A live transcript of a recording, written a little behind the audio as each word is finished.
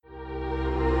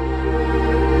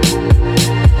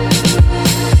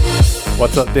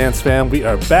What's up, Dance Fam? We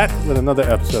are back with another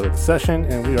episode of the session,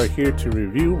 and we are here to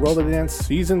review World of Dance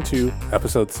Season 2,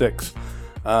 Episode 6.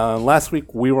 Last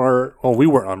week, we were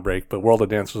on break, but World of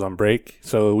Dance was on break,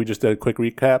 so we just did a quick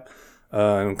recap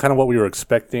and kind of what we were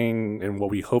expecting and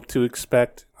what we hope to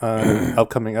expect in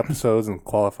upcoming episodes and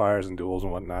qualifiers and duels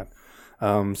and whatnot.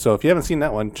 So if you haven't seen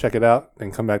that one, check it out,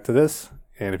 then come back to this.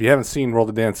 And if you haven't seen World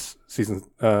of Dance Season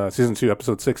 2,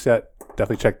 Episode 6 yet,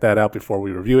 definitely check that out before we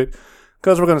review it,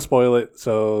 because we're going to spoil it,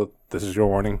 so this is your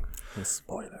warning.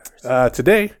 Spoilers.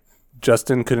 Today,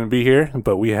 Justin couldn't be here,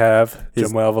 but we have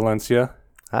Jamuel Valencia.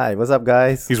 Hi, what's up,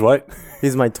 guys? He's what?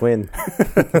 He's my twin.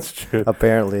 That's true.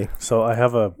 Apparently. So I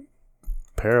have a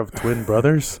pair of twin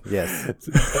brothers? Yes.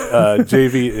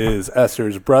 JV is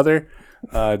Esther's brother.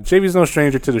 JV's no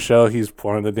stranger to the show. He's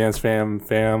part of the Dance Fam.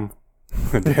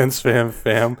 Dance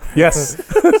Fam. Yes.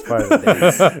 It's part of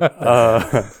the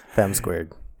dance. Fam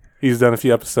squared. He's done a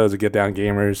few episodes of Get Down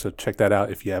Gamers, so check that out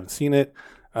if you haven't seen it.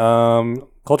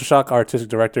 Culture Shock artistic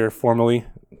director, formerly.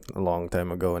 A long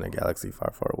time ago in a galaxy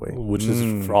far, far away. Which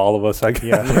is for all of us, I guess.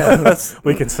 Yeah.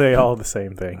 We can say all the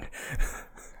same thing.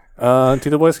 To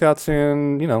the Boy Scouts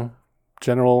and,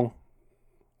 general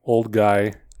old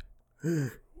guy.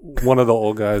 One of the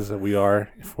old guys that we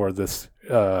are for this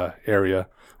area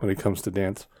when it comes to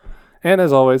dance. And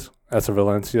as always, Esther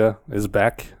Valencia is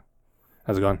back.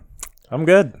 How's it going? I'm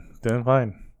good. Doing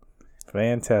fine.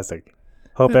 Fantastic.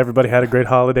 Hope everybody had a great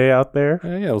holiday out there.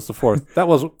 Yeah, it was the 4th.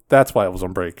 That's why it was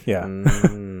on break. Yeah.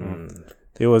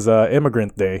 It was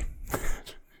Immigrant Day.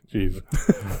 Jeez.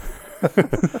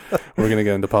 We're going to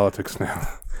get into politics now.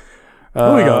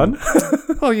 Moving on.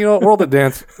 Well, World of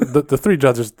Dance, the three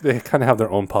judges, they kind of have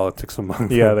their own politics among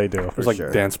them. Yeah, they do.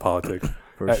 There's dance politics.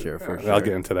 For sure. I'll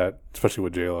get into that, especially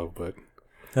with J-Lo, but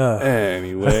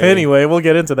Anyway, anyway. we'll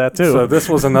get into that too. So this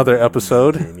was another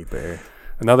episode. Danny Bear.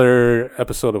 Another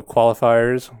episode of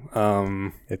qualifiers.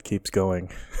 It keeps going.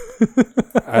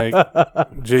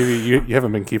 JV, you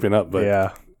haven't been keeping up, but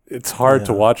yeah, it's hard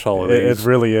to watch all of these. It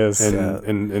really is.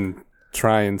 And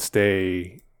try and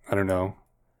stay, I don't know,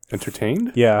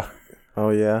 entertained? Yeah. Oh,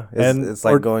 yeah. It's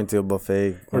like going to a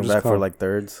buffet, going back for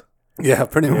thirds. Yeah,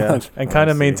 pretty much. And kind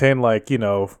of maintain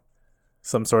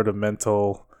some sort of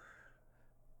mental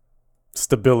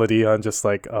stability on just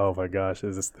oh my gosh,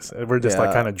 is this? We're just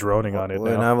kind of droning on it now.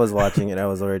 When I was watching it, I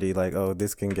was already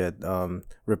this can get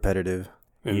repetitive.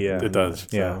 It does.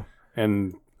 Yeah.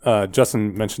 And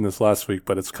Justin mentioned this last week,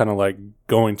 but it's kind of like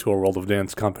going to a World of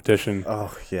Dance competition.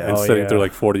 Oh, yeah. And sitting through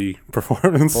 40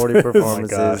 performances. 40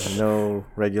 performances, gosh. no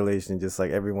regulation, just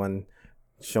everyone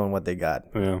showing what they got.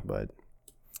 Yeah. But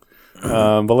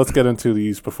let's get into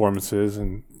these performances.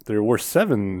 And there were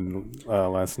 7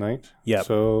 last night. Yeah.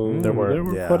 So there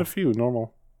were quite a few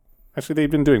normal. Actually, they've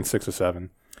been doing 6 or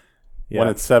 7. Yeah. When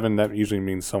it's 7, that usually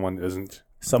means someone doesn't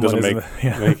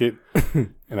make it.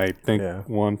 And I think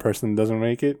one person doesn't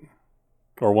make it,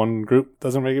 or one group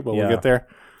doesn't make it, but we'll get there.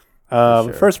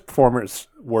 Sure. First performers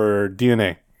were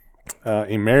DNA,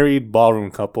 a married ballroom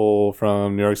couple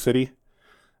from New York City.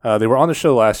 They were on the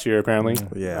show last year, apparently.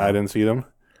 Yeah. I didn't see them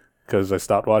because I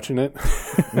stopped watching it.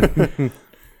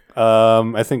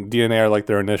 I think DNA are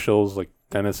their initials,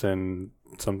 Dennis and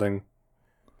something.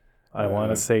 I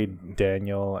want to say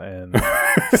Daniel and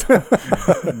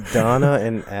Donna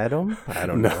and Adam? I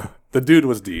don't know. The dude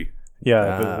was D.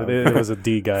 Yeah, it was a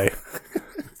D guy.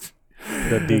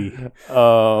 The D.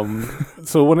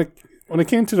 So when it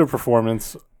came to the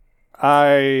performance,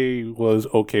 I was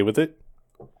okay with it.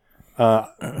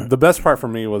 The best part for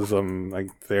me was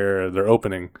their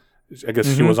opening. I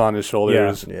guess she was on his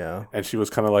shoulders, and she was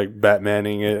kind of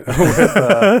Batmaning it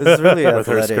It's really with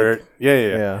her athletic. skirt.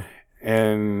 Yeah.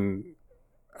 And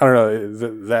I don't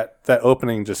know, that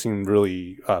opening just seemed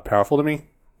really powerful to me,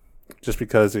 just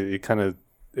because it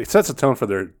sets a tone for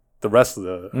the rest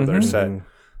of their set.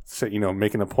 So,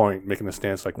 making a point, making a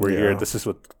stance, we're here. This is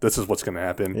what's going to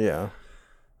happen. Yeah.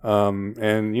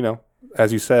 And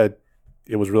as you said,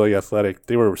 it was really athletic.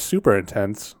 They were super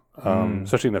intense,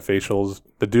 especially in the facials.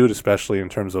 The dude, especially in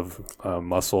terms of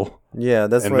muscle. Yeah,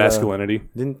 that's and what, masculinity.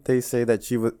 Didn't they say that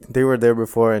they were there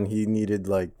before and he needed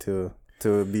to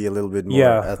be a little bit more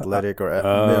athletic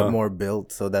or more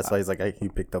built, so that's why he's he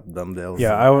picked up dumbbells.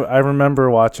 Yeah, I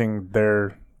remember watching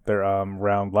their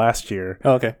round last year.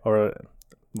 Oh, okay.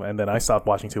 And then I stopped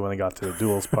watching too when they got to the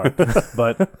duels part.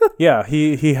 But yeah,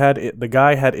 the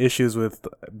guy had issues with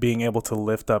being able to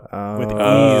lift up with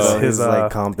ease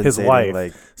his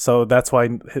wife. So that's why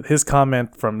his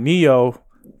comment from Neo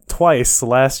twice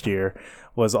last year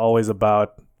was always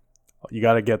about you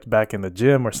got to get back in the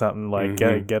gym or something, like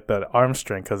get that arm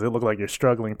strength, because it looked like you're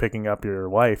struggling picking up your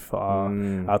wife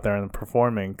out there and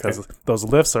performing, because those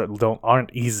lifts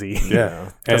aren't easy.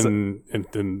 Yeah,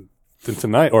 and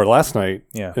tonight or last night,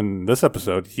 in this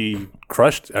episode, he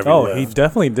crushed every lift. He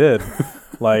definitely did.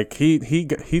 Like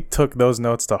he took those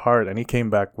notes to heart, and he came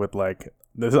back with like,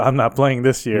 I'm not playing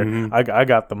this year. I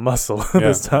got the muscle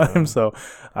this time, so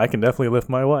I can definitely lift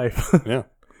my wife. Yeah.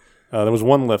 There was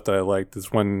one lift that I liked.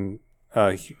 This one,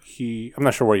 I'm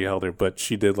not sure where he held her, but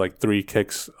she did like 3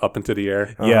 kicks up into the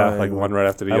air. Yeah. Like one right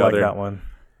after the other. I like that one.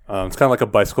 It's kind of like a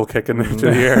bicycle kick into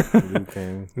the air.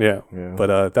 Yeah.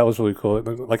 But that was really cool.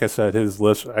 Like I said, his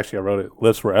lifts, actually I wrote it,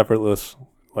 lifts were effortless,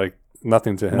 like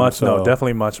nothing to him.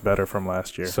 Definitely much better from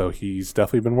last year. So he's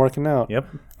definitely been working out. Yep.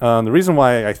 The reason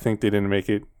why I think they didn't make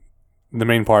it, the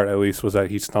main part at least, was that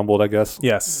he stumbled, I guess.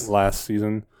 Yes. Last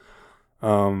season.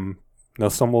 No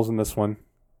stumbles in this one.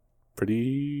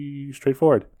 Pretty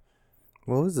straightforward.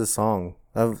 What was the song?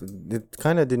 It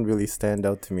kind of didn't really stand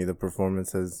out to me, the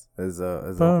performance as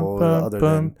a whole, other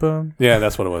than... Yeah,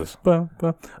 that's what it was.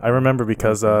 I remember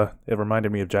because it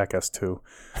reminded me of Jackass 2.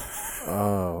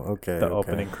 Oh, okay. The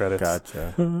opening credits.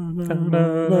 Gotcha.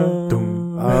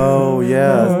 Oh,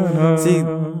 yeah. See,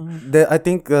 I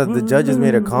think the judges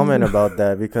made a comment about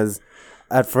that, because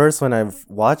at first when I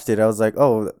watched it, I was like,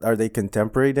 oh, are they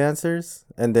contemporary dancers?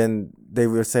 And then they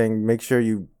were saying, make sure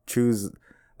you choose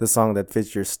the song that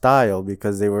fits your style,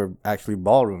 because they were actually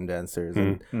ballroom dancers.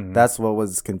 And that's what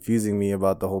was confusing me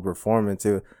about the whole performance.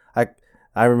 I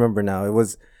remember now. It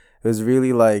was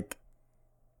really like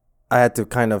I had to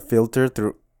kind of filter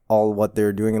through all what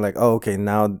they're doing. Like, oh, okay,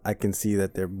 now I can see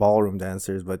that they're ballroom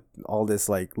dancers, but all this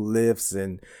like lifts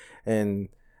and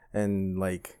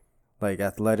like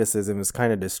athleticism is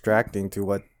kind of distracting to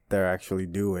what they're actually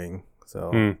doing.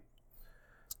 So,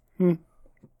 in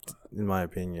my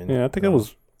opinion, yeah, I think it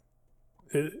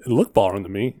looked ballroom to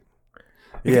me.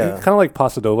 Yeah, kind of like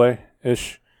Paso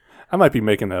Doble-ish. I might be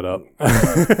making that up.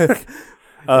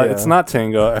 It's not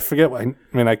tango. I forget.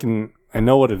 I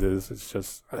know what it is. It's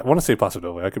just, I want to say Paso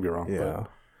Doble. I could be wrong. Yeah.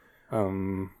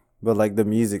 But like the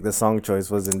music, the song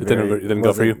choice wasn't. It didn't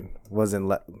go for you.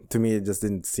 To me, it just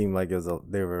didn't seem like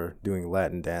they were doing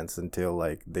Latin dance until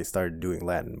like they started doing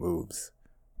Latin moves,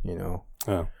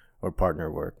 or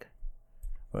partner work.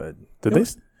 But did they?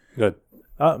 Good.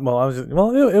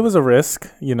 It was a risk,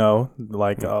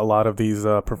 like a lot of these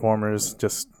performers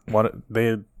just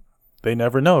they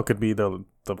never know. It could be the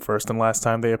first and last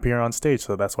time they appear on stage,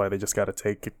 so that's why they just got to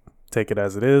take it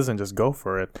as it is and just go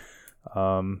for it.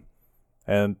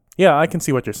 And yeah, I can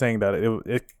see what you're saying, that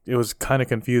it was kind of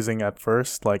confusing at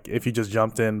first. Like if you just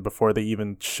jumped in before they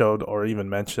even showed or even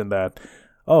mentioned that,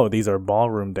 oh, these are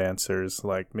ballroom dancers,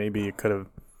 like maybe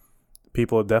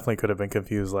people definitely could have been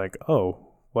confused, like, oh,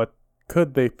 what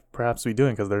could they perhaps be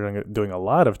doing, because they're doing a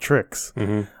lot of tricks.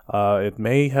 It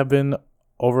may have been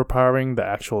overpowering the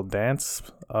actual dance,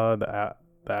 the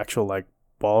actual like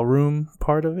ballroom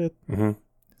part of it.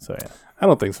 So yeah, I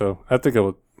don't think so. I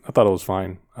thought it was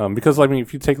fine, because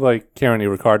if you take like Karen and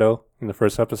Ricardo in the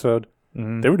first episode,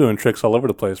 they were doing tricks all over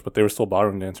the place, but they were still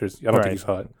ballroom dancers. I don't think he's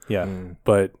hot. Yeah,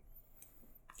 but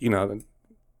I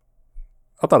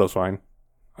thought it was fine.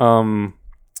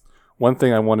 One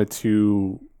thing I wanted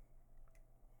to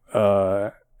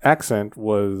accent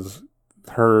was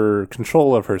her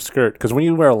control of her skirt, because when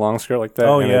you wear a long skirt like that,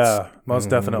 it's most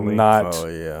definitely not. Oh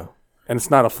yeah, and it's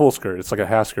not a full skirt; it's like a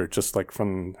half skirt, just like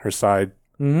from her side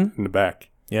in the back.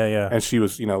 Yeah. And she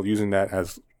was, using that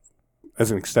as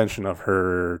an extension of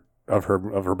her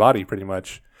body, pretty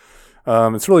much.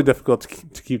 It's really difficult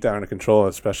to keep that under control,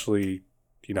 especially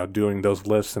doing those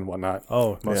lifts and whatnot.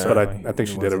 Oh, most but certainly. I think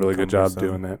she did a really good job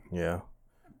doing that. Yeah,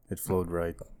 it flowed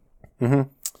right.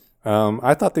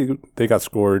 I thought they got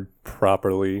scored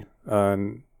properly.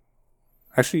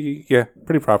 Actually, yeah,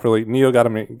 pretty properly. Neo gave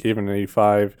him an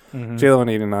 85, JLo an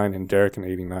 89, and Derek an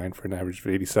 89 for an average of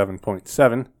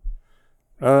 87.7.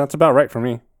 That's about right for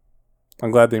me.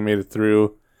 I'm glad they made it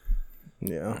through.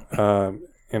 Yeah.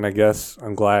 And I guess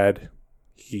I'm glad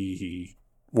he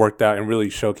worked out and really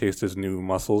showcased his new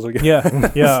muscles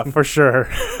again. Yeah, for sure.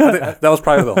 That was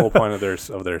probably the whole point of their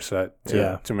set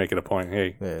to make it a point.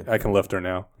 Hey, I can lift her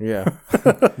now. Yeah.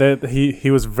 He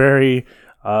was very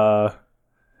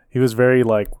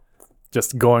like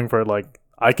just going for it, like,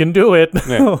 I can do it.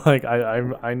 Yeah. Like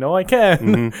I know I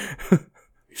can.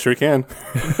 You sure can.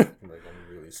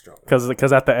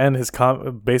 Because at the end,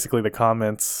 basically the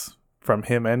comments from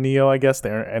him and Neo, I guess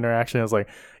their interaction is like,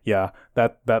 yeah,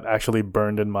 that actually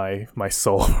burned in my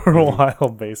soul for a while,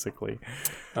 basically.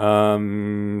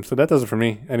 So that does it for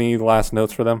me. Any last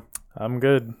notes for them? I'm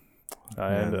good.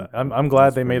 And I'm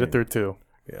glad they made it through too.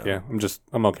 Yeah,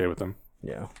 I'm okay with them.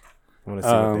 Yeah, I want to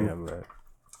see what they have left.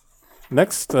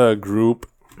 Next group,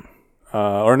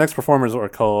 or next performers are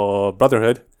called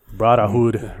Brotherhood.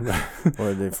 Brotherhood.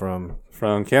 Where are they from?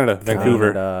 From Canada,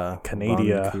 Vancouver.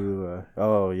 Canada.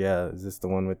 Oh yeah, is this the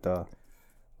one with the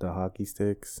hockey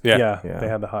sticks? Yeah, they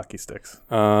had the hockey sticks.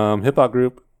 Hip hop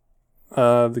group.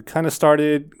 They kind of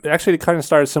started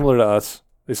similar to us.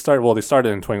 They started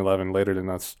in 2011, later than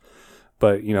us.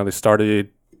 But they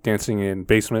started dancing in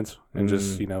basements and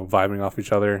just vibing off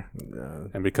each other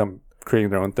and creating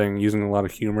their own thing, using a lot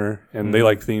of humor, and they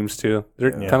like themes too.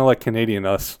 They're kind of like Canadian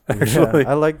us, actually.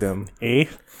 I like them. They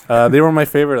were my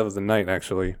favorite of the night,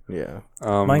 actually. Yeah,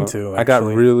 mine too. Actually. I got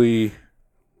really,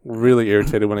 really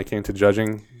irritated when it came to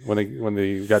judging when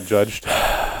they got judged.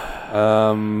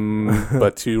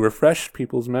 But to refresh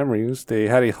people's memories, they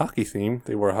had a hockey theme.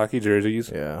 They wore hockey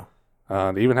jerseys. Yeah.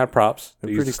 They even had props.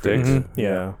 They used sticks. Mm-hmm.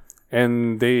 Yeah.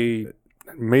 And they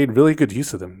made really good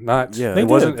use of them. It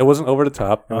wasn't over the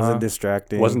top. It wasn't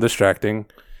distracting. It wasn't distracting.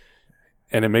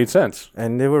 And it made sense.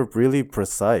 And they were really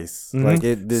precise. Mm-hmm. Like,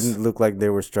 it didn't look like they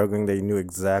were struggling. They knew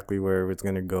exactly where it was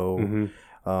going to go.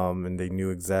 Mm-hmm. And they knew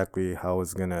exactly how it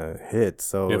was going to hit.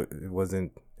 So it was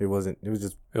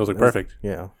perfect.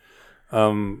 Yeah.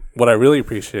 What I really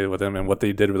appreciated with them and what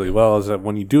they did really well is that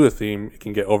when you do a theme, it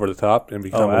can get over the top and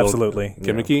become absolutely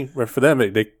gimmicky. Yeah. Where for them,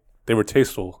 they were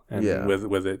tasteful and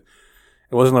with it.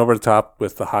 It wasn't over the top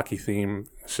with the hockey theme.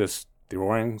 It's just they were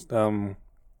wearing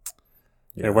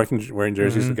wearing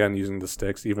jerseys again, using the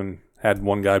sticks. Even had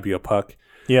one guy be a puck.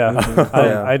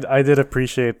 Yeah, I did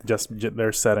appreciate just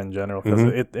their set in general because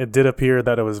it did appear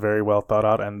that it was very well thought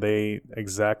out and they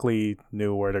exactly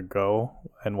knew where to go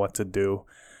and what to do.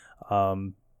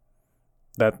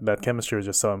 That chemistry was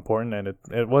just so important, and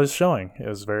it was showing. It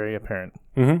was very apparent.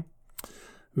 Mm-hmm.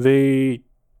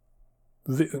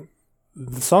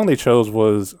 The song they chose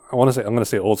was I'm going to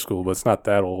say old school, but it's not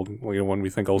that old. When we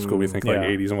think old school, we think like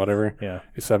 80s and whatever. Yeah,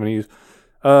 70s.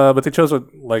 But they chose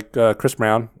Chris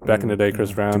Brown back in the day.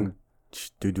 Chris Brown.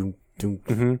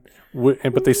 Mm-hmm.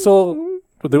 But they still,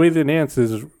 the way they dance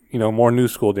is more new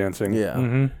school dancing. Yeah.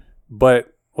 Mm-hmm.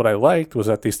 But what I liked was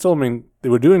that they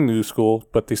were doing new school,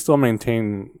 but they still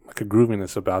maintained like a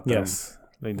grooviness about them. Yes,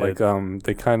 they did. Like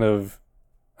they kind of,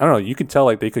 I don't know. You could tell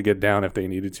like they could get down if they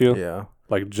needed to. Yeah.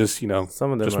 Like just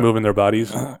some of them just moving their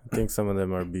bodies. I think some of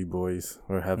them are b-boys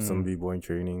or have some b-boy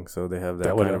training, so they have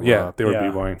that kind of rock. They were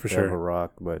b-boying for sure. Have a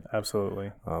rock, but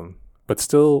absolutely. But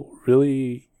still,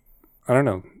 really, I don't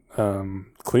know,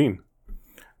 clean.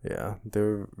 Yeah,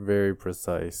 they're very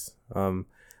precise.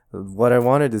 What I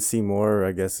wanted to see more,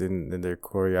 I guess, in their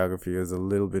choreography is a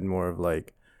little bit more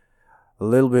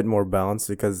balance,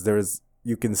 because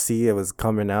you can see it was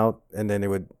coming out and then it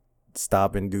would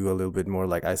stop and do a little bit more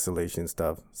like isolation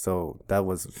stuff. So that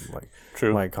was like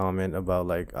my comment about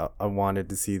like I wanted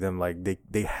to see them like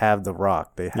they have the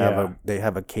rock. They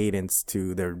have a cadence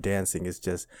to their dancing. It's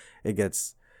just it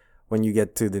gets, when you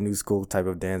get to the new school type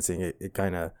of dancing, it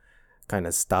kind of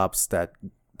stops that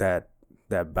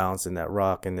bounce in that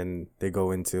rock, and then they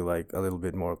go into like a little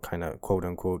bit more kind of quote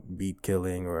unquote beat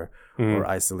killing or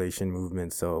isolation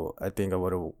movement. So I think I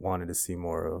would have wanted to see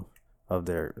more of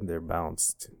their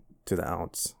bounce to the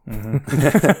ounce.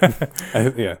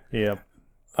 Mm-hmm. Yeah.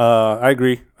 I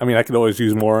agree. I mean, I could always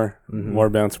use more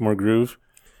bounce, more groove,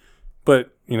 but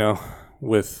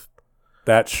with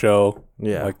that show,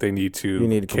 like they need to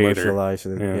commercialize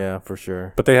it. Yeah, for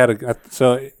sure. But they had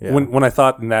when I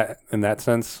thought in that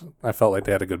sense, I felt like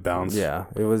they had a good balance. Yeah,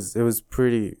 it was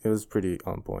pretty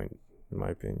on point in my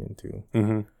opinion too.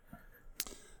 Mm-hmm.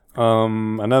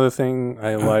 Another thing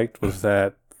I liked was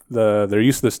that their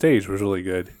use of the stage was really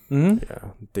good. Mm-hmm.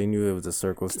 Yeah, they knew it was a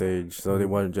circle stage, so they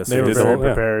weren't just. They were very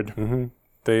prepared. Yeah. Mm-hmm.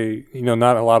 They,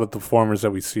 not a lot of the performers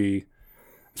that we see,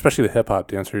 especially the hip hop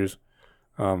dancers,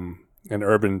 and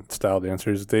urban style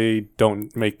dancers, they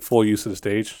don't make full use of the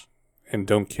stage and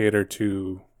don't cater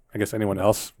to, I guess, anyone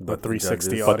else but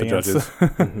 360 audience.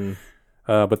 But the judges.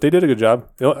 But they did a good job.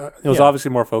 It was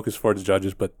obviously more focused for the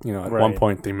judges, but at one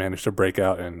point they managed to break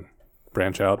out and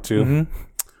branch out too. Mm-hmm.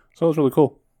 So it was really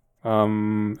cool.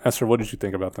 Esther, what did you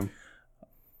think about them?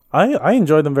 I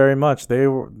enjoyed them very much.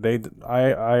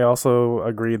 I also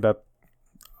agreed that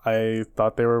I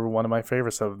thought they were one of my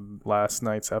favorites of last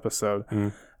night's episode.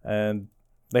 And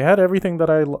they had everything that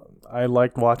I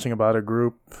liked watching about a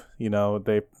group.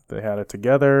 They had it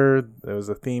together. There was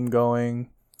a theme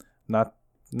going, not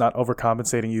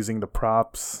overcompensating using the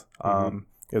props. It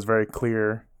was very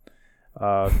clear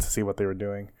to see what they were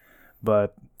doing.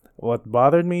 But what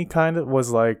bothered me kind of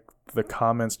was like the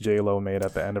comments J-Lo made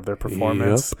at the end of their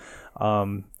performance.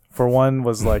 Yep. For one,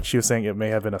 was like she was saying it may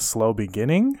have been a slow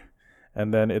beginning,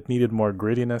 and then it needed more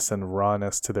grittiness and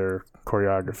rawness to their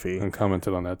choreography. And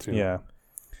commented on that too. Yeah.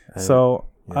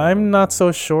 I'm not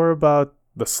so sure about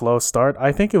the slow start.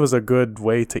 I think it was a good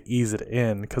way to ease it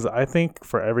in, because I think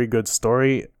for every good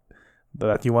story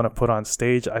that you want to put on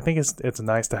stage, I think it's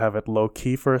nice to have it low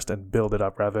key first and build it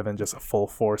up rather than just a full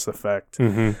force effect.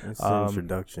 It's an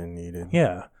introduction needed.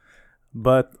 Yeah,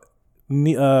 but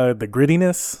the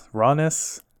grittiness,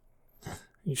 rawness.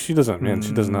 She doesn't, man.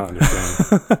 She does not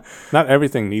understand. Not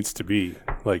everything needs to be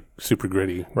like super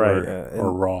gritty, right,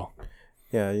 or raw.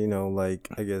 Yeah, like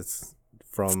I guess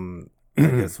from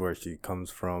where she comes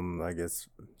from, I guess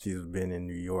she's been in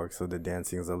New York, so the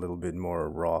dancing is a little bit more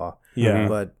raw. Yeah,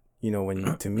 but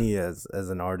to me as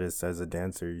an artist, as a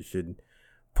dancer, you should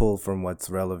pull from what's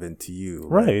relevant to you,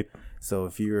 right? So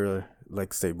if you're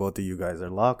like, say both of you guys are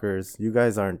lockers, you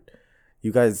guys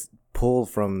pull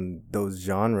from those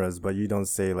genres, but you don't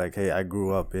say like, hey, I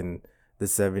grew up in the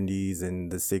 70s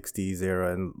and the 60s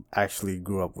era and actually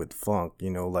grew up with funk,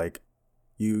 like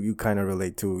you kind of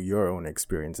relate to your own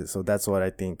experiences. So that's what I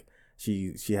think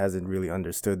she hasn't really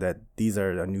understood, that these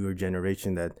are a newer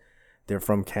generation, that they're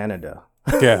from Canada.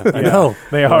 Yeah, I know.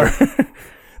 They are.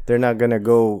 They're not going to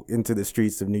go into the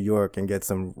streets of New York and get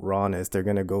some rawness. They're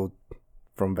going to go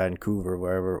from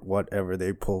Vancouver, whatever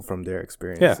they pull from their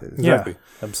experiences. Yeah,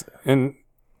 exactly.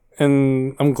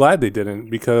 And I'm glad they didn't,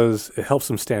 because it helps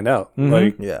them stand out. Mm-hmm.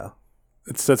 Like,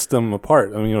 it sets them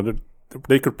apart. I mean,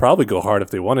 they could probably go hard if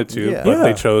they wanted to, but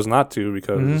they chose not to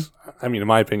because, I mean, in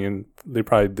my opinion, they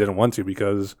probably didn't want to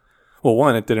because, well,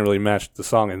 one, it didn't really match the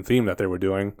song and theme that they were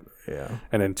doing. Yeah.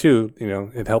 And then two,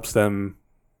 it helps them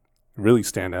really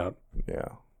stand out. Yeah.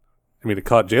 I mean, it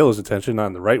caught JLo's attention, not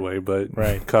in the right way, but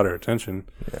it caught her attention.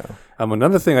 Yeah.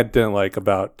 Another thing I didn't like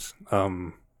about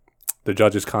the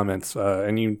judges' comments,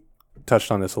 and you touched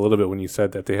on this a little bit when you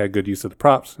said that they had good use of the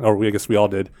props, or I guess we all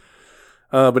did.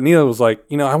 But Nia was like,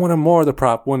 I wanted more of the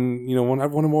prop when I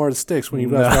wanted more of the sticks when you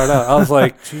guys started out. I was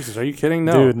like, Jesus, are you kidding?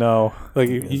 No, dude, no. Like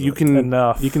you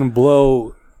can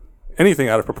blow anything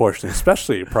out of proportion,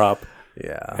 especially a prop.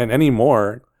 Yeah. And any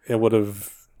more, it would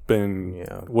have been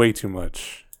way too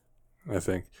much, I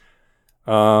think.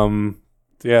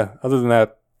 Yeah. Other than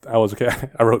that, I was okay.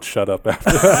 I wrote "shut up" after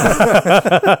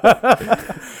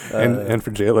and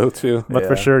for JLo too. But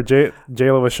for sure,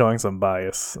 JLo was showing some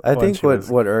bias. I think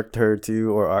what irked her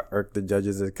too, or irked the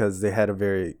judges, is because they had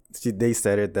they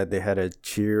said it that they had a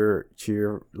cheer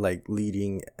like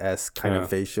leading-esque kind of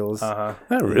facials.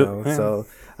 Not really. So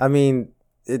I mean,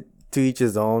 it to each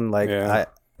his own. Like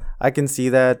I can see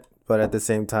that. But at the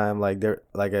same time, like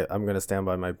I'm gonna stand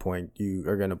by my point. You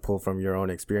are gonna pull from your own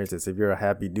experiences. If you're a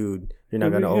happy dude, you're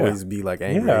not gonna always be like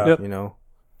angry. I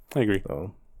agree.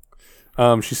 So.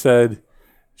 She said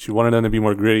she wanted them to be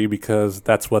more gritty because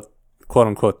that's what, quote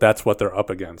unquote, that's what they're up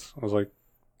against. I was like,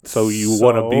 so you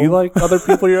want to be like other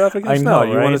people you're up against? I know,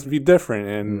 you want us to be different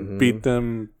and beat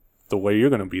them the way you're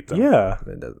gonna beat them. Yeah,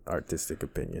 that's artistic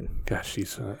opinion. Gosh,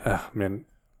 she's man,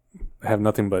 I have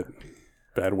nothing but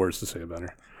bad words to say about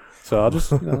her. So I'll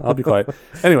just, I'll be quiet.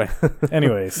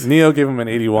 Anyways, Neo gave him an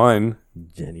 81.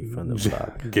 Jenny from the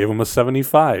block gave him a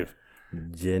 75.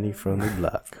 Jenny from the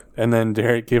block. And then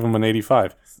Derek gave him an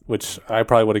 85, which I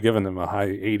probably would have given them a high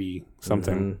 80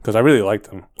 something because I really liked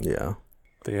them. Yeah,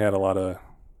 they had a lot of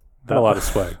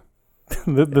swag.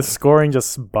 The scoring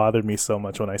just bothered me so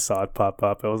much when I saw it pop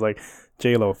up. I was like,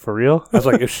 JLo, for real? I was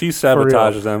like, if she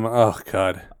sabotages them, oh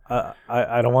god.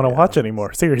 I don't want to watch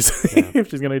anymore. Seriously, if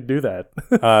she's gonna do that.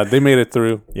 They made it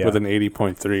through with an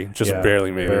 80.3, just barely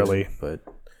made it.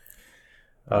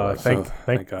 But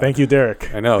thank you,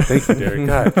 Derek. I know, thank you, Derek.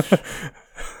 God,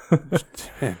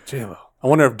 man, JLo. I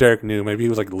wonder if Derek knew. Maybe he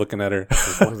was like looking at her.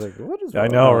 I was like, what is? I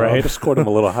know, right? I just scored him a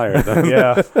little higher. Though.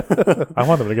 Yeah, I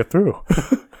want them to get through.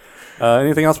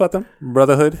 Anything else about them?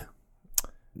 Brotherhood?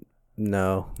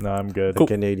 No, I'm good. Cool.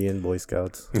 Canadian Boy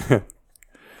Scouts.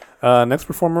 Next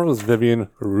performer was Vivian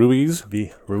Ruiz.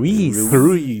 Ruiz.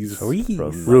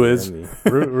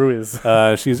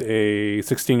 She's a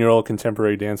 16-year-old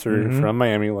contemporary dancer from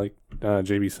Miami, like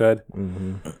JB said.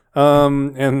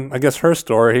 And I guess her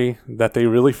story that they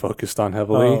really focused on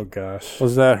heavily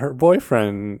was that her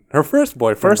first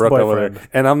boyfriend broke over her.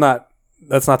 And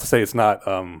that's not to say it's not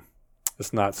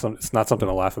something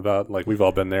to laugh about. Like, we've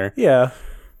all been there. Yeah.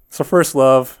 It's her first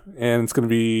love, and it's going to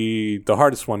be the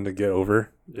hardest one to get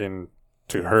over and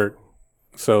to hurt.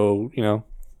 So,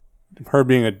 her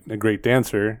being a great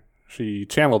dancer, she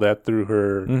channeled that through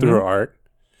her art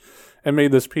and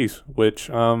made this piece, which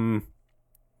I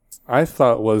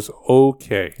thought was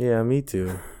okay. Yeah, me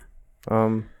too.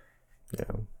 Yeah.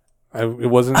 It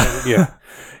wasn't. Yeah.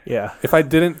 Yeah. If I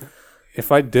didn't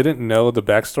know the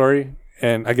backstory,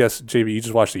 and I guess JB, you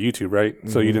just watched the YouTube, right?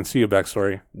 So you didn't see a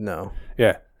backstory. No.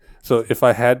 Yeah. So if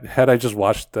I had I just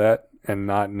watched that and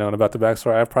not known about the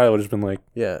backstory, I probably would have just been like,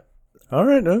 Yeah. All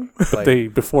right, no. but they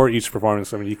before each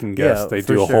performance, I mean, you can guess they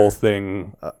do a whole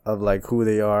thing of like who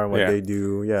they are and what they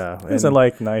do. Yeah. It was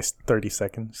like nice 30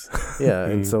 seconds. Yeah.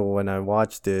 And so when I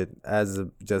watched it as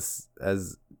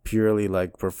purely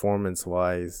like performance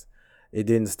wise, it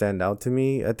didn't stand out to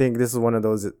me. I think this is one of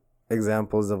those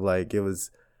examples of like, it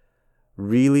was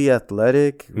really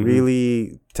athletic,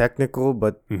 really technical,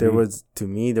 but there was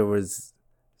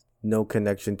no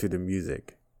connection to the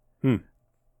music.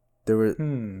 There were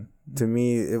to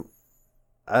me,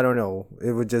 I don't know.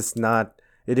 It was just not.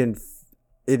 It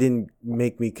didn't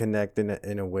make me connect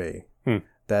in a way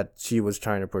that she was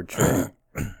trying to portray.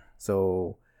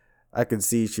 So I could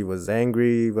see she was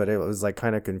angry, but it was like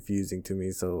kind of confusing to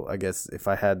me. So I guess if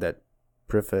I had that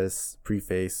preface,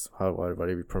 whatever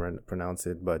you pronounce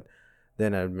it, but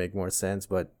then it would make more sense.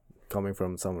 But coming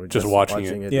from someone just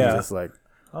watching it, yeah, just like,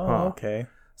 okay.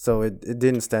 So it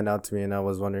didn't stand out to me, and I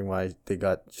was wondering why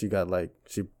she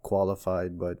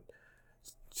qualified, but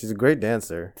she's a great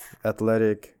dancer,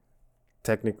 athletic,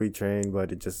 technically trained,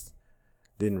 but it just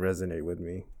didn't resonate with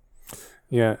me.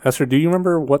 Yeah, Esther, do you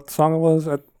remember what song it was?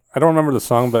 I don't remember the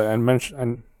song, but I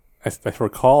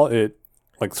recall it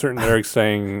like certain lyrics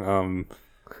saying,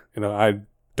 I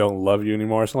don't love you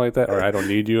anymore or something like that, or I don't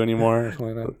need you anymore or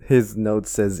something like that. His note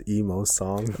says emo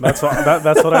song. That's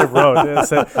what I wrote. It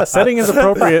said, setting is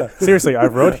appropriate. Seriously, I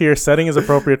wrote here setting is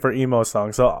appropriate for emo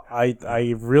song. So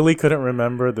I really couldn't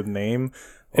remember the name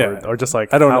or just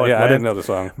like I don't know. Yeah, I didn't know the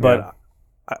song, but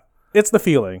it's the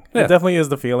feeling. Yeah. It definitely is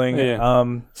the feeling. Yeah.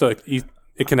 So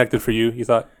it connected for you. You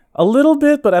thought a little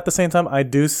bit, but at the same time, I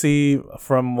do see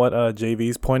from what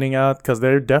JV's pointing out, because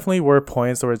there definitely were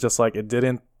points where it's just like it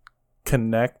didn't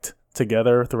connect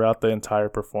together throughout the entire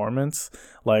performance,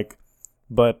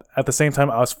 but at the same time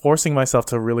I was forcing myself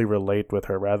to really relate with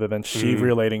her rather than she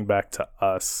relating back to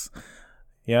us.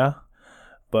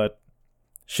 But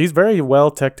she's very well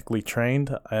technically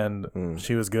trained and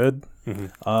she was good.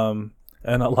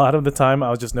 And a lot of the time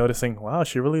I was just noticing, wow,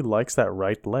 she really likes that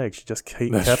right leg. She just kept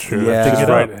lifting it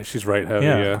up. She's right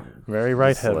heavy. Very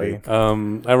right heavy.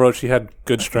 I wrote she had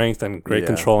good strength and great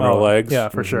control in her legs. Yeah,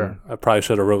 for sure. I probably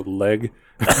should have wrote leg.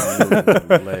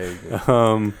 Leg.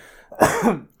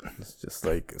 It's just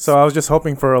like so I was just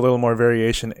hoping for a little more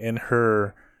variation in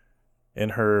her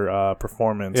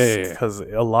performance, because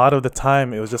a lot of the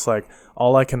time it was just like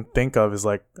all I can think of is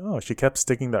like, oh, she kept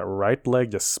sticking that right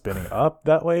leg just spinning up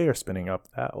that way or spinning up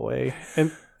that way.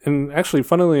 And actually,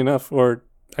 funnily enough, or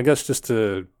I guess just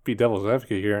to be devil's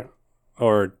advocate here,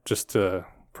 or just to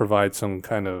provide some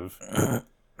kind of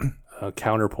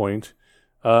counterpoint,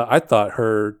 I thought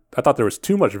there was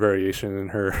too much variation in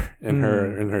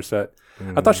her set.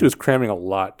 I thought she was cramming a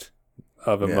lot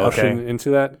of emotion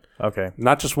into that. Okay.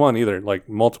 Not just one either, like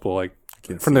multiple. Like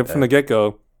from the get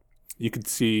go, you could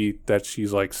see that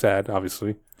she's like sad,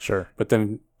 obviously. Sure. But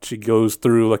then she goes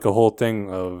through like a whole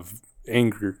thing of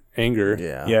anger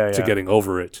to getting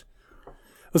over it.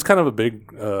 It was kind of a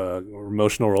big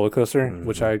emotional roller coaster,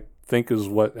 which I think is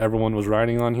what everyone was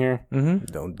riding on here.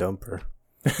 Don't dump her.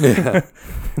 Yeah.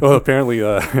 Well, apparently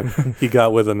he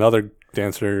got with another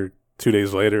dancer 2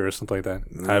 days later or something like that.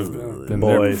 I've been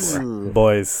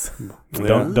boys,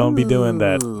 don't be doing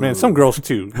that, man. Some girls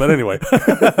too, but anyway.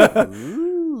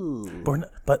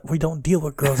 But we don't deal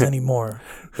with girls anymore.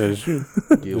 That is true.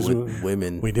 Deal with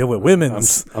women. We deal with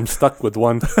women's. I'm stuck with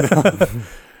one.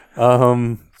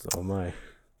 So am I.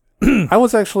 I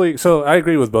was actually, so I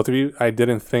agree with both of you. I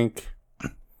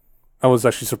was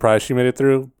actually surprised she made it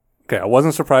through. Okay, I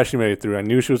wasn't surprised she made it through. I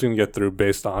knew she was going to get through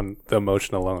based on the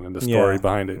emotion alone and the story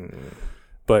behind it.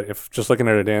 But if just looking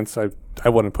at her dance, I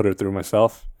wouldn't put her through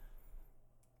myself.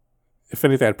 If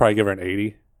anything, I'd probably give her an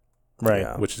 80. Right.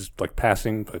 Yeah. Which is like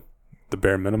passing, but the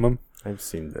bare minimum. I've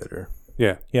seen better.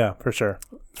 Yeah. Yeah, for sure.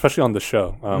 Especially on the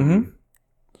show.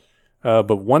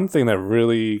 But one thing that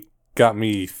really got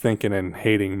me thinking and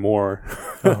hating more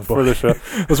for the show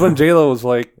was when J-Lo was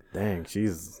like, dang,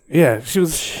 she's... Yeah, she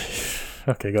was...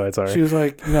 Okay, go ahead, sorry. She was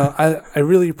like, I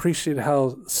really appreciate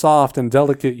how soft and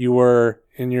delicate you were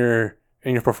in your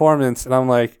performance. And I'm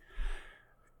like,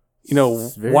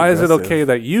 why is it okay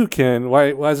that you can,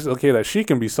 why is it okay that she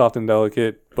can be soft and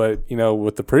delicate, but,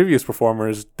 with the previous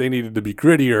performers, they needed to be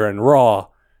grittier and raw.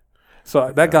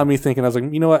 So that got me thinking. I was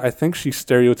like, you know what? I think she's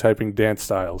stereotyping dance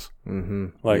styles.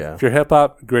 If you're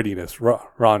hip-hop, grittiness,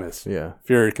 rawness. Yeah. If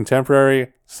you're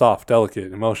contemporary, soft,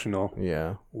 delicate, emotional.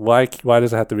 Yeah. Why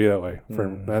does it have to be that way?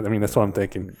 That's what I'm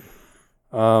thinking.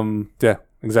 Yeah,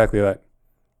 exactly that.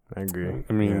 I agree.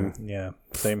 I mean, yeah,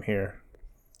 same here.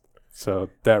 So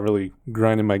that really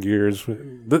grinded my gears.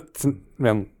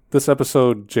 This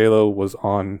episode, J-Lo was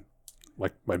on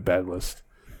like my bad list.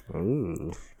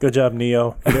 Ooh. Good job,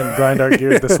 Neo. You didn't grind our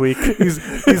gears this week. he's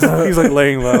like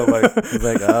laying low, like he's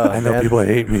like, oh, I know people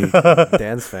hate me.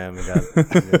 Dance fam got.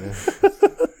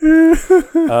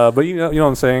 But you know what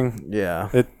I'm saying? Yeah.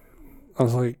 I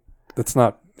was like, that's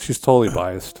not. She's totally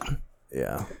biased.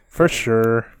 Yeah. For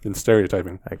sure. In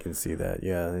stereotyping. I can see that.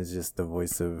 Yeah, it's just the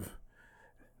voice of.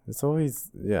 It's always.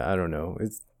 Yeah, I don't know.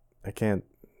 I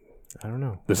don't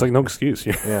know. There's like no excuse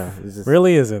here. Yeah, it's just,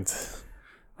 Really isn't.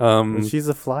 she's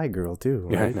a fly girl too.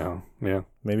 Yeah, Right? I know. Yeah.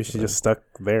 Maybe she just stuck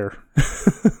there.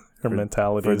 Her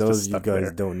mentality For is those just of you stuck guys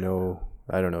there. don't know,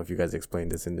 I don't know if you guys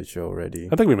explained this in the show already.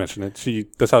 I think we mentioned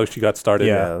it. That's how she got started.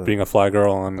 Yeah. Being a fly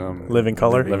girl on Living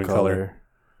Color. Living Color.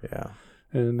 Yeah.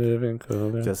 And Living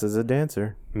Color. Just as a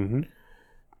dancer. Mm-hmm.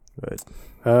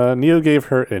 But Neo gave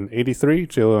her an 83,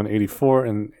 J-Lo an 84,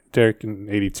 and Derek an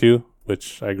 82,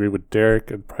 which I agree with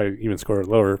Derek. I'd probably even score it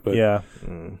lower. But Yeah.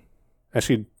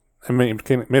 actually, I made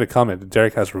a comment that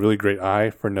Derek has a really great eye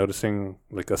for noticing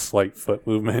like a slight foot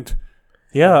movement.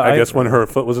 Yeah. I guess when her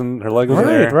foot was in, her leg was in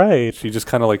the air, Right. she just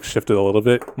kind of like shifted a little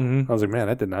bit. Mm-hmm. I was like, man,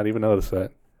 I did not even notice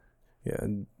that. yeah,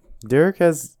 Derek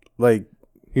has like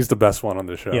He's the best one on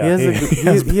this show. Yeah.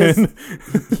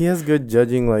 he has good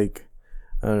judging, like,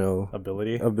 I don't know,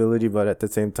 ability. but at the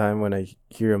same time when I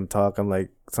hear him talk, I'm like,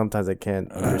 sometimes I can't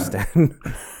understand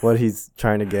what he's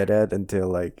trying to get at until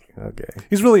like, okay.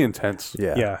 He's really intense.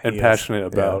 Yeah. Yeah. And he is. passionate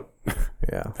about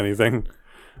Yeah. anything.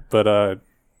 But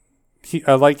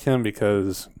I like him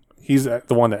because he's the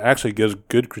one that actually gives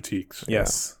good critiques.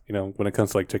 Yes. You know, when it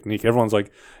comes to like technique, everyone's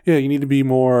like, yeah, you need to be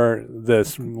more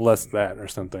this, less that, or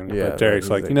something. Yeah, But Derek's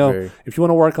right. like, He's very- if you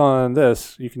want to work on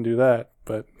this, you can do that.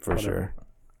 But for whatever. sure.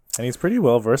 And he's pretty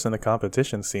well versed in the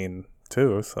competition scene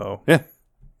too. So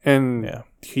And yeah.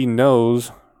 he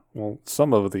knows,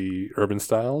 some of the urban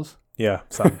styles. Yeah.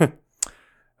 Some.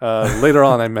 Later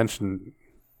on, I mentioned,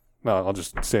 no, I'll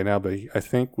just say it now, but I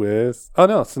think it's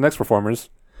the next performers.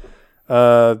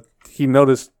 He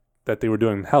noticed that they were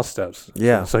doing house steps.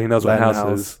 Yeah. So he knows what Latin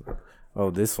house is. Oh,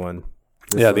 this one.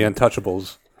 The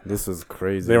Untouchables. This was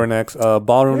crazy. They were next.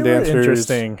 Ballroom They were dancers.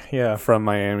 interesting. Yeah. From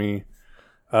Miami.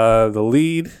 The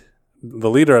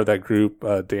leader of that group,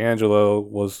 D'Angelo,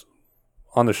 was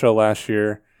on the show last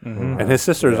year. Mm-hmm. And his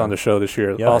sister is on the show this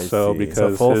year Yeah, also I see. It's a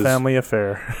because full family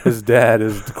affair. his dad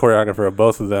is the choreographer of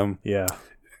both of them. Yeah.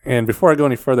 And before I go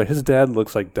any further, his dad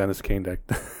looks like Dennis Koenig.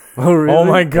 Oh, really? Oh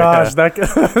my gosh, Yeah.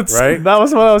 right? That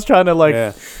was what I was trying to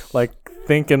Yeah.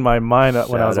 think in my mind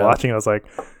when I was Shout out. watching. I was like,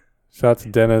 Shout out to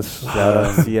Dennis. Shout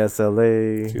out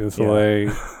CSLA.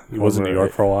 CSLA. He was in New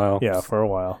York for a while. yeah, for a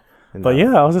while. And But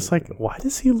yeah, I was just like, why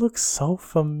does he look so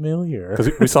familiar? Because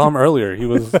we saw him earlier. He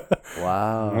was.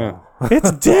 Wow. Yeah.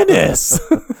 It's Dennis.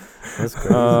 That's crazy.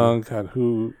 God,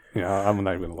 who? Yeah, I'm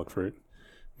not even gonna look for it.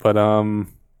 But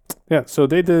yeah. So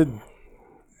they did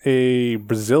a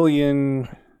Brazilian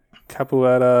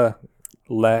capoeira,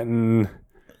 Latin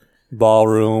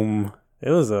ballroom. It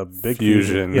was a big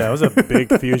Fusion. Yeah, it was a big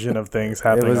fusion of things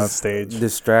happening on stage.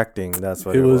 Distracting. That's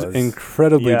what It was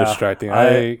incredibly Yeah, distracting.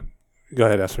 Go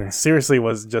ahead, Esther. Seriously,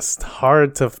 was just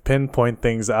hard to pinpoint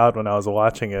things out when I was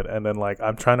watching it, and then like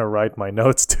I'm trying to write my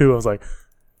notes too. I was like,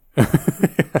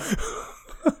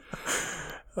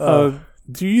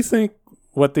 Do you think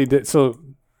what they did? So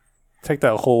take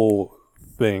that whole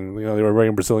thing. You know, they were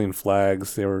wearing Brazilian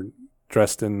flags. They were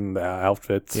dressed in the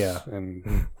outfits. Yeah.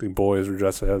 And the boys were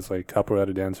dressed as like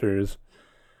capoeira dancers.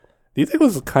 Do you think it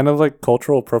was kind of like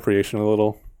cultural appropriation a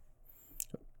little?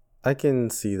 I can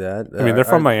see that. I mean, they're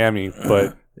from Miami,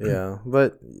 but Yeah,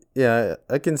 but yeah,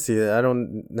 I can see it. I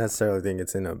don't necessarily think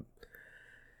it's in a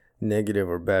negative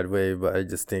or bad way, but I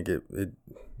just think it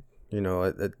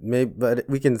may. But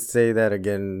we can say that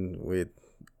again with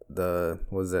the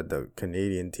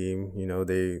Canadian team. You know,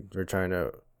 they're trying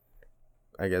to,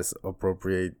 I guess,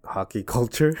 appropriate hockey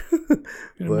culture,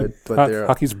 but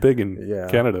hockey's big in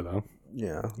Canada, though.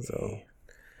 Yeah, so.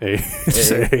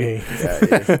 It's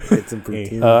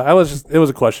improved. it was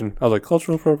a question. I was like,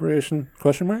 cultural appropriation?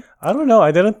 Question mark? I don't know.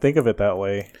 I didn't think of it that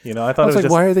way. You know, I thought I was it was like,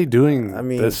 just why are they doing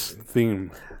this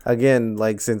theme? Again,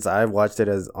 like since I watched it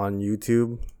as on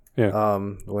YouTube, Yeah.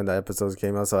 when the episodes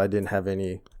came out, so I didn't have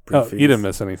any. Oh, you didn't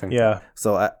miss anything. Yeah.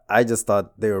 So I just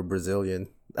thought they were Brazilian.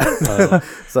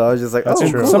 So I was just like, That's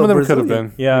true. cool, Some of them could Brazilian.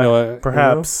 have been. Yeah. You know,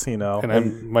 Perhaps, you know. and I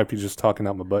might be just talking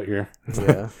out my butt here.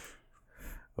 Yeah.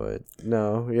 But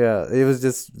no, yeah, it was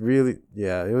just really,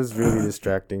 it was really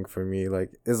distracting for me.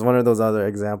 Like, it's one of those other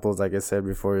examples, like I said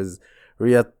before, is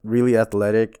really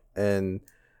athletic, and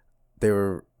they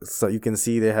were, so you can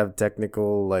see they have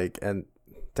technical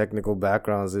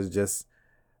backgrounds. It's just,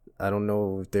 I don't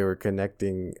know if they were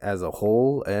connecting as a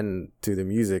whole and to the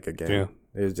music again. Yeah.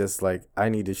 It was just like, I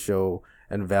need to show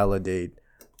and validate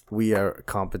we are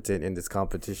competent in this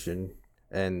competition,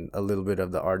 and a little bit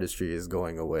of the artistry is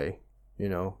going away, you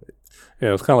know? Yeah,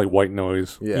 it was kind of like white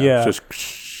noise. Yeah. Just,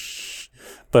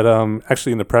 but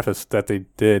actually in the preface that they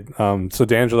did, so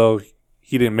D'Angelo,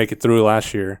 he didn't make it through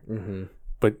last year,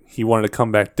 but he wanted to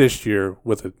come back this year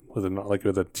with a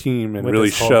team and With really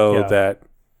his whole- show that,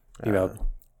 you know,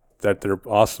 that they're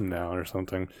awesome now or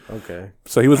something. Okay.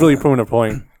 So he was really proving a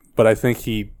point, but I think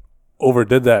he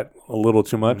overdid that a little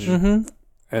too much. Mm-hmm.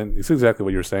 And it's exactly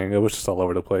what you're saying. It was just all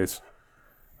over the place.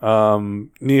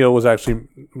 Neo was actually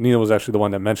the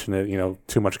one that mentioned it. You know,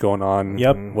 too much going on.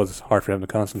 Yep. Was hard for him to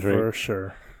concentrate. For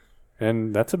sure.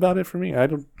 And that's about it for me. I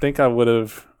don't think I would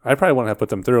have. I probably wouldn't have put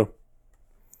them through.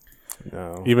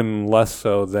 No. Even less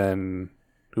so than,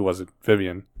 who was it?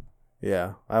 Vivian.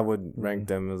 Yeah, I would rank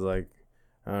them as like,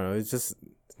 I don't know. It's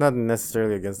not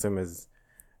necessarily against them as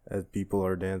people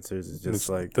or dancers. It's just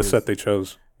like the set they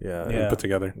chose. Yeah. And put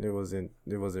together. It wasn't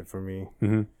for me.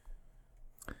 Mm-hmm.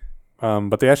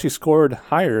 But they actually scored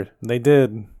higher. They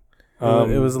did.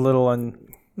 It was a little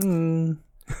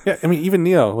Yeah, I mean, even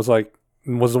Neo was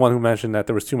the one who mentioned that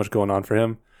there was too much going on for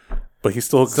him, but he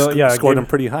still scored them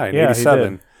pretty high,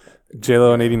 87.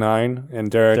 J-Lo an 89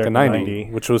 and Derek a 90,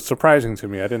 which was surprising to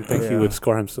me. I didn't think he would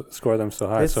score them so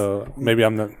high. So maybe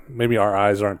maybe our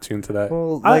eyes aren't tuned to that.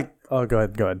 Well, go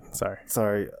ahead.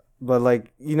 Sorry, but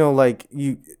like, you know, like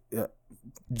you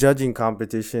judging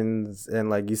competitions, and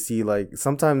like you see like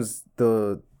sometimes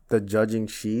the judging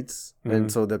sheets, and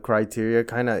so the criteria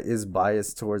kind of is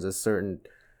biased towards a certain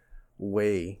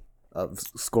way of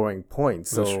scoring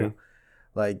points. That's So true.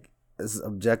 like as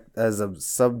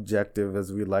subjective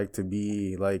as we like to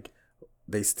be, like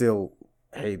they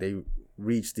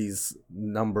reach these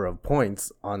number of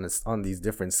points on these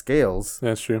different scales.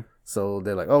 That's true. So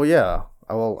they're like, oh yeah,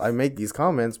 well, I make these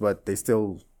comments, but they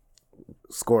still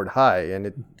scored high, and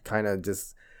it kind of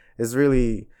just it's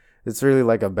really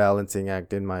like a balancing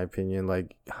act, in my opinion.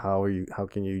 Like how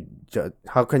can you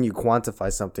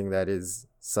quantify something that is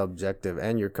subjective,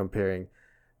 and you're comparing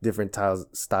different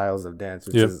styles of dance,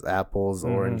 which is apples,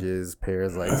 oranges,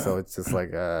 pears, like, so it's just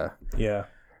like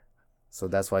so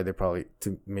that's why they probably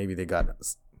maybe they got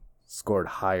scored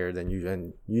higher than you.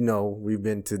 And you know, we've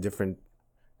been to different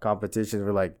competitions,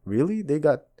 we're like, really, they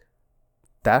got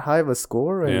that high of a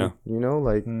score? And you know,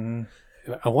 like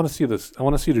I want to see this. I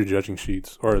want to see their judging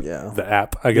sheets, or the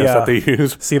app, I guess, Yeah. that they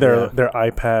use. See their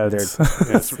iPads.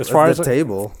 As far as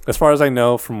table. As far as I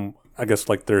know from, I guess,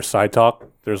 like their side talk,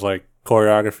 there's like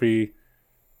choreography,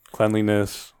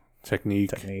 cleanliness,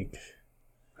 technique. I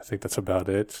think that's about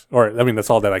it. Or I mean,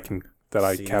 that's all that I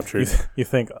captured. You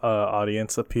think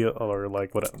audience appeal, or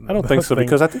like what? I don't think so,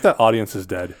 because I think that audience is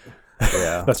dead.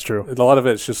 Yeah, that's true. A lot of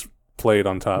it's just played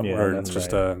on top, Yeah, or that's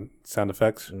just right. sound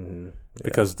effects.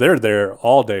 Because they're there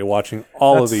all day watching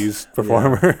all of these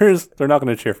performers. They're not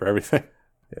going to cheer for everything.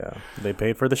 Yeah, they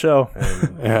paid for the show.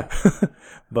 Yeah.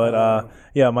 But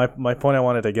my point I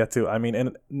wanted to get to, I mean,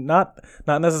 and not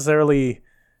necessarily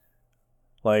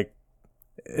like,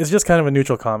 it's just kind of a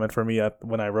neutral comment for me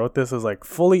when I wrote this, is like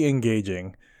fully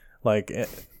engaging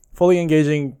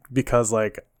because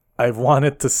like I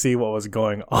wanted to see what was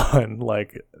going on,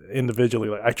 like individually.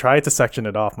 Like I tried to section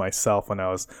it off myself when I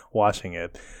was watching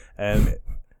it, and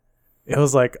it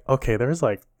was like, okay, there's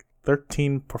like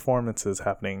 13 performances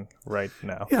happening right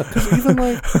now. Yeah, because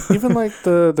even like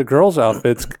the girls'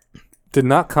 outfits did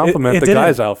not complement the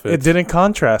guys' outfits. It didn't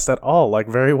contrast at all, like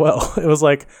very well. It was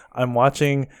like I'm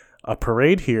watching a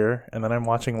parade here, and then I'm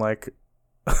watching like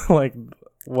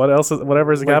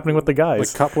whatever is happening with the guys. Like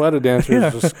capoeira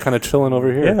dancers just kind of chilling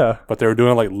over here. Yeah. But they were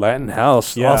doing like Latin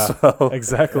house also.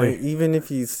 Exactly. Even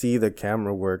if you see the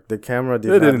camera work, the camera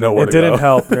didn't know where it didn't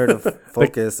help. there to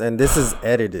focus, and this is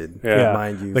edited,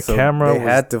 mind you. The camera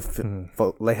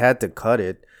they had to cut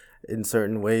it in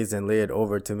certain ways and lay it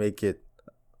over to make it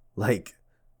like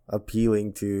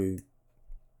appealing to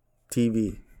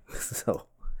TV. So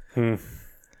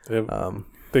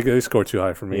they scored too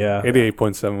high for me. Yeah.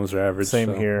 88.7 was their average.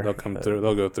 Same here. They'll come through.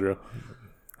 They'll go through.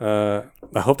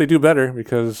 I hope they do better,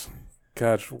 because,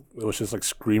 gosh, it was just like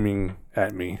screaming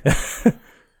at me.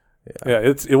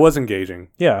 It was engaging.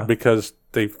 Yeah. Because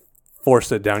they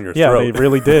forced it down your Yeah, throat. they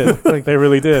really did. Like they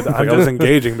really did. Like I was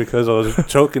engaging because I was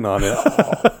choking on it.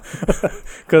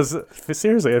 Because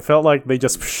seriously, it felt like they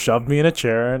just shoved me in a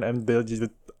chair, and I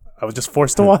was just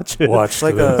forced to watch it. It's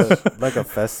like a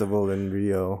festival in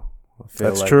Rio.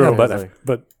 That's true. Yeah,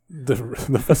 but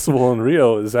the festival in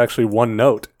Rio is actually one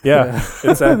note. Yeah.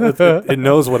 It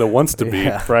knows what it wants to be.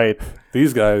 Right.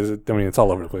 These guys, I mean, it's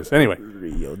all over the place. Anyway.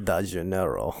 Rio de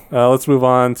Janeiro. Let's move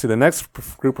on to the next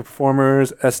group of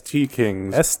performers, ST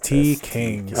Kings. ST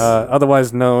Kings.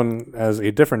 Otherwise known as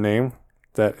a different name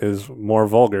that is more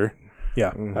vulgar.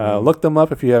 Yeah. Look them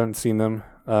up if you haven't seen them.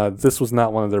 This was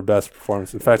not one of their best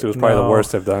performances. In fact, it was probably the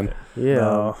worst they've done.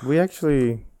 Yeah. We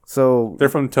actually... So... They're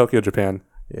from Tokyo, Japan,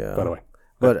 yeah. by the way.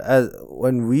 But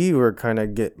when we were kind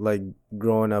of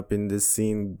growing up in this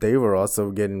scene, they were also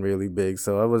getting really big.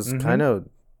 So I was kind of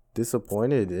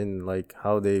disappointed in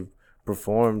how they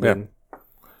performed. Yeah.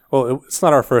 Well, it's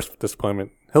not our first disappointment.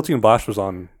 Hilti and Bosch was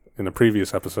on in the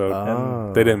previous episode,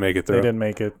 and they didn't make it through. They didn't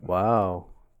make it. Wow,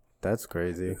 that's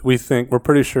crazy. We're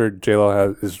pretty sure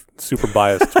J-Lo is super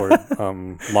biased toward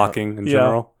locking in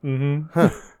general. Mm-hmm.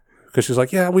 Because she's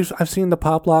like, I've seen the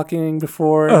pop locking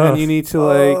before, and you need to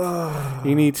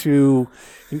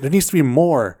there needs to be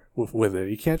more with it.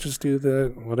 You can't just do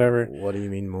the whatever. What do you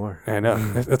mean more? I know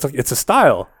it's a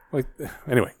style.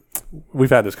 Anyway,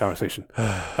 we've had this conversation.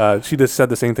 She just said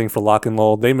the same thing for Lock and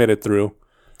Loll. They made it through.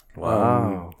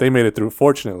 Wow, they made it through,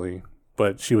 fortunately.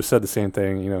 But she said the same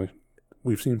thing.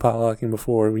 We've seen pop locking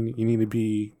before. You need to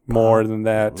be more than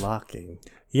that. Locking.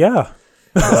 Yeah.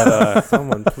 But,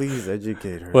 someone please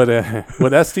educate her. But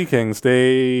with ST Kings,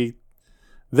 they're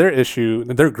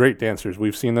great dancers.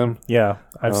 We've seen them. Yeah,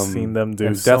 I've seen them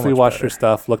do. So definitely watch better. their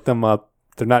stuff. Look them up.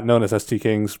 They're not known as ST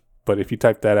Kings, but if you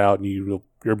type that out,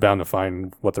 you're bound to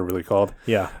find what they're really called.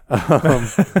 Yeah,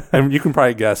 and you can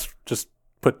probably guess. Just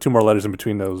put 2 more letters in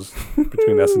between those,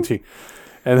 between S and T,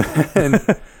 and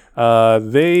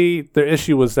their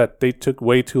issue was that they took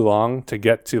way too long to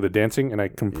get to the dancing, and I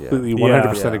completely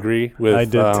 100% agree with. I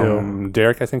did too.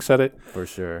 Derek, I think, said it for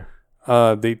sure.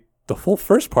 The whole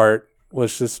first part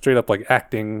was just straight up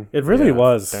acting. It really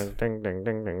was. Ding, ding, ding,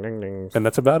 ding, ding, ding, ding. And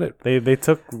that's about it. They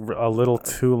took a little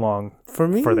too long for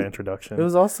me for the introduction. It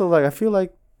was also I feel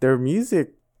like their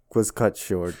music was cut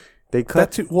short. They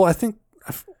cut that too. Well, I think.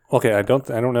 Okay, I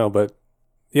don't know, but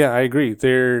yeah, I agree.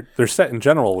 Their set in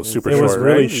general was super short. It was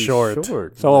really short.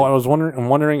 So I'm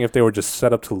wondering if they were just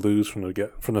set up to lose from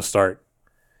the start.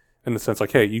 In the sense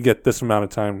hey, you get this amount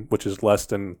of time, which is less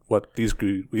than what these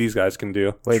guys can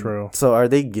do. Wait, True. So are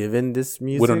they given this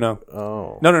music? We don't know.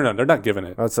 Oh. No, they're not given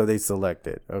it. Oh, so they select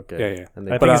it. Okay. Yeah.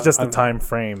 And I think it's just the time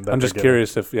frame. I'm just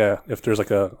curious if there's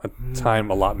a time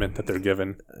allotment that they're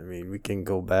given. I mean, we can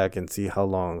go back and see how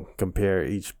long, compare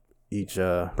each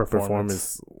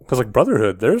performance. Because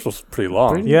Brotherhood, theirs was pretty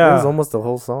long. It was almost the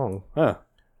whole song. Huh.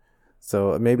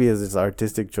 So maybe it's this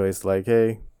artistic choice,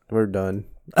 hey, we're done.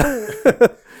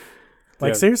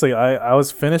 Seriously, I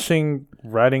was finishing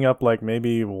writing up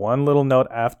maybe one little note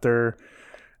after,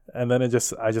 and then I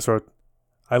just wrote,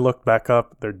 I looked back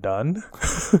up, they're done.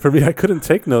 For me, I couldn't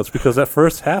take notes because that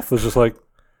first half was just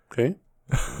okay.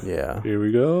 Yeah. Here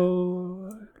we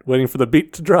go. Waiting for the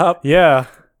beat to drop. Yeah.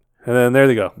 And then there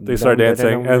they go. They start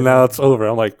dancing, and now it's over.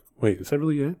 I'm like, wait, is that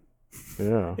really it?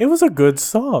 Yeah. It was a good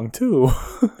song, too.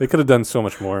 They could have done so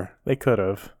much more. They could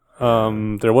have.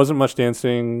 There wasn't much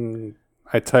dancing.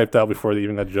 I typed out before they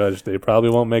even got judged. They probably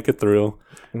won't make it through.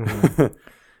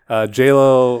 Mm-hmm.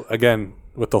 J-Lo, again,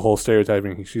 with the whole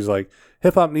stereotyping, she's like,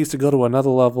 hip-hop needs to go to another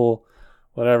level,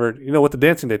 whatever. With the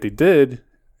dancing that they did,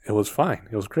 it was fine.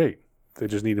 It was great. They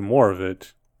just needed more of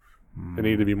it. There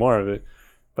needed to be more of it.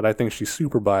 But I think she's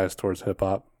super biased towards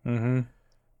hip-hop. Mm-hmm.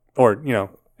 Or,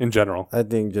 in general. I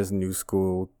think just new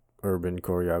school urban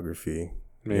choreography.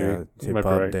 Maybe. Yeah,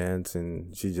 hip-hop dance,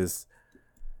 and she just,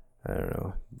 I don't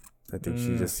know. I think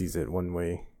she just sees it one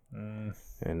way.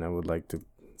 And I would like to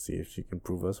see if she can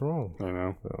prove us wrong. I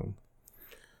know. So.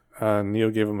 Neo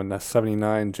gave him a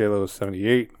 79, J-Lo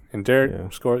 78, and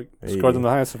Derek scored them the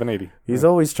highest of an 80. He's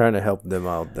always trying to help them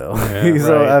out, though.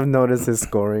 Yeah, I've noticed his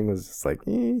scoring was just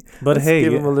but hey,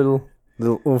 give him a little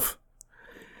oomph.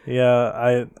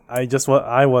 Yeah,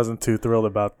 I wasn't too thrilled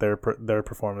about their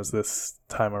performance this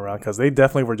time around because they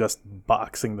definitely were just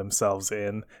boxing themselves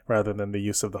in rather than the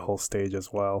use of the whole stage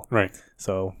as well. Right.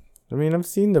 So, I mean, I've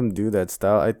seen them do that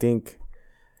style. I think,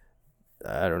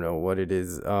 I don't know what it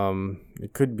is.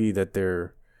 It could be that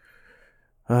their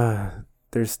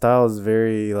style is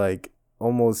very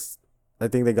almost. I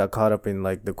think they got caught up in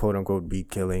the quote unquote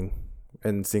beat killing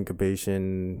and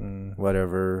syncopation,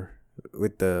 whatever,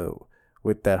 with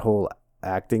that whole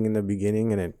acting in the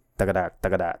beginning and it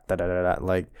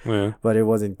but it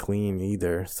wasn't clean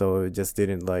either, so it just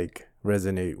didn't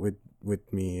resonate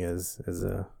with me as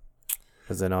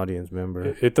an audience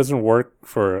member. It doesn't work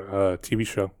for a TV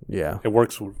show. Yeah, it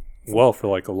works well for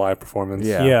like a live performance.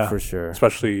 Yeah, for sure.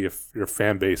 Especially if your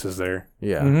fan base is there.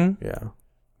 Yeah, yeah.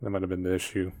 That might have been the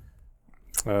issue.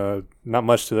 Not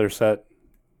much to their set,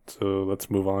 so let's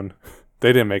move on.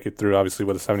 They didn't make it through, obviously,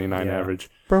 with a 79 average.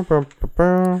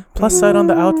 Plus side on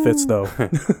the outfits, though.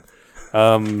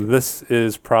 This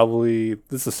is a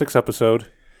 6th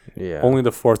episode. Yeah. Only the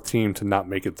 4th team to not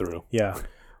make it through. Yeah.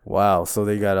 Wow. So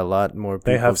they got a lot more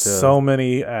people. They have so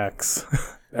many acts.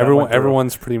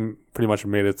 Everyone's pretty much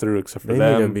made it through except for them.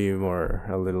 They need to be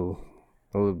a little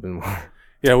bit more.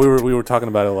 Yeah, we were talking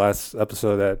about it last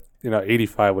episode that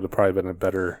 85 would have probably been a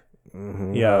better.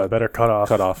 Better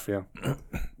cutoff. Yeah.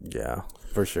 Yeah,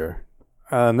 for sure.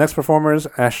 Next performers,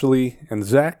 Ashley and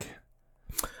Zach.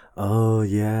 Oh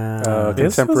yeah,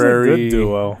 contemporary this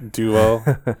was a good duo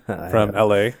from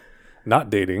LA, not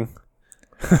dating.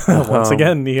 Once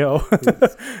again, Neo.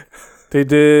 They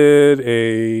did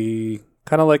a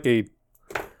kind of like a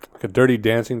Dirty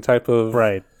Dancing type of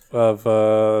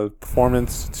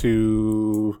performance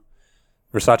to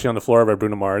Versace on the Floor by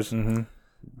Bruno Mars. Mm-hmm.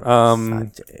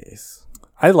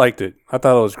 I liked it. I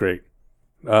thought it was great.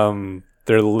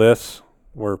 Their lifts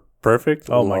were perfect.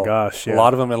 Oh my gosh, yeah. A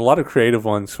lot of them, and a lot of creative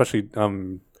ones, especially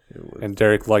and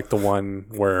Derek liked the one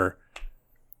where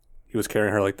he was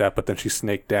carrying her like that, but then she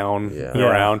snaked down and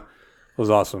around. It was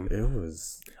awesome. It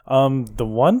was. The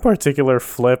one particular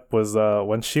flip was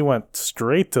when she went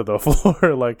straight to the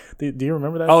floor. Like, do you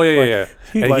remember that? Oh yeah.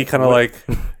 He kind of like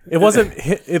it wasn't.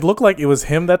 It looked like it was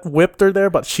him that whipped her there,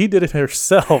 but she did it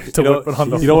herself to whip it on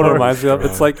the floor. You know what it reminds me of?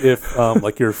 It's like if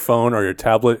like your phone or your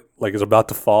tablet like is about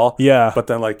to fall. Yeah. But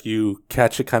then like you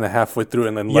catch it kind of halfway through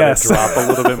and then let it drop a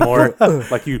little bit more.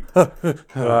 Like you.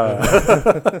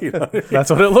 That's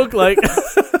what it looked like.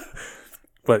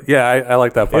 But yeah, I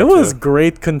like that part. It was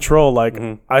great control. Like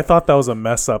I thought that was a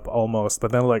mess up almost,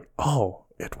 but then like, oh,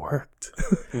 it worked.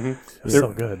 It was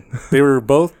so good. They were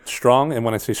both strong, and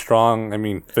when I say strong, I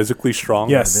mean physically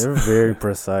strong. Yes, they're very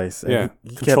precise. Yeah,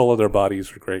 control of their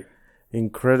bodies were great.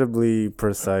 Incredibly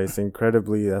precise,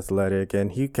 incredibly athletic,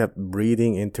 and he kept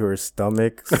breathing into her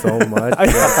stomach so much.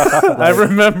 I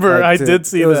remember. I did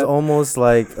see that. It was almost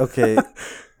like okay.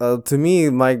 To me,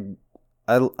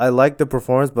 I like the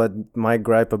performance, but my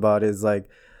gripe about it is like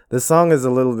the song is a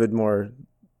little bit more,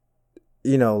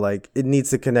 like it needs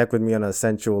to connect with me on a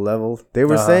sensual level. They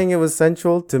were saying it was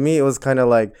sensual. To me, it was kind of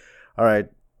like, all right,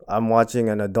 I'm watching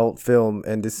an adult film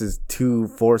and this is too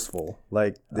forceful.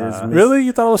 Like there's really,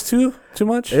 you thought it was too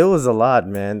much? It was a lot,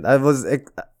 man.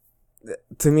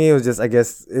 To me, it was just, I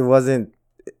guess it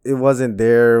wasn't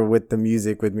there with the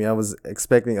music with me. I was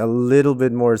expecting a little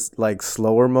bit more like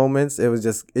slower moments. It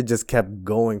just kept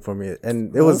going for me,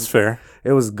 and it was fair.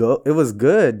 It was good. It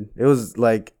was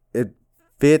like it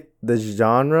fit the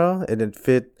genre and it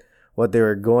fit what they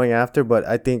were going after. But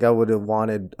I think I would have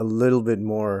wanted a little bit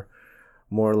more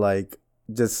like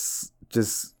just a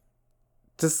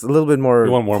little bit more.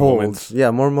 You want more moments?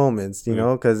 Yeah, more moments. You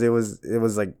know, because it was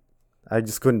like I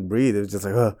just couldn't breathe. It was just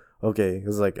like okay. It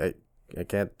was like I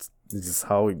can't. It's just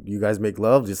how you guys make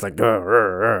love, just like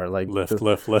like lift,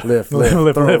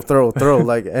 throw,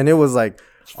 like, and it was like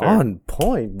on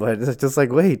point. But it's just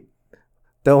like, wait,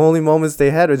 the only moments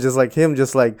they had was just like him,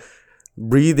 just like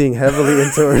breathing heavily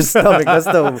into her stomach. It's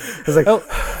like,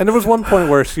 and there was one point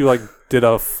where she like did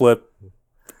a flip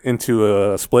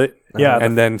into a split,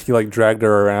 and then he like dragged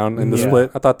her around in the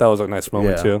split. I thought that was a nice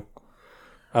moment too.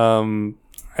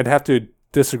 I'd have to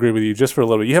disagree with you just for a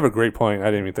little bit. You have a great point. I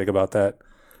didn't even think about that.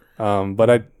 But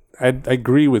I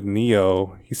agree with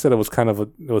Neo. He said it was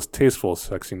it was tasteful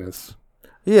sexiness.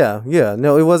 Yeah.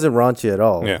 No, it wasn't raunchy at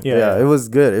all. Yeah. It was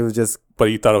good. It was just. But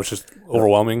you thought it was just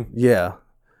overwhelming. Yeah,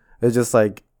 it's just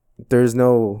like there's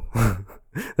no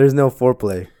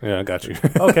foreplay. Yeah, I got you.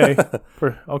 Okay.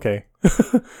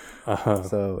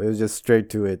 So it was just straight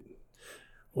to it.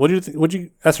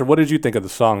 Esther, what did you think of the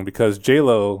song? Because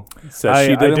J-Lo said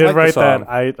she didn't like write the song.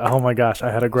 that. Oh my gosh, I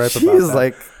had a gripe about that. She was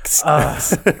like,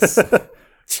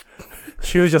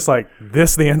 she was just like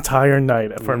this the entire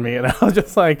night for me, and I was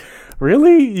just like,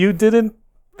 really? You didn't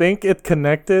think it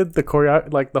connected?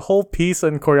 The whole piece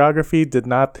and choreography did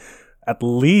not at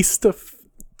least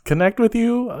connect with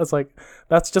you? I was like,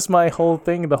 that's just my whole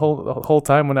thing. The whole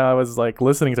time when I was like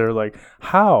listening to her, like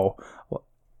how,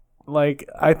 like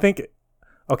I think.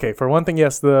 Okay, for one thing,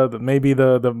 yes, maybe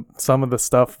the some of the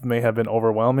stuff may have been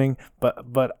overwhelming, but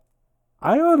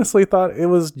I honestly thought it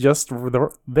was just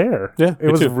there. Yeah,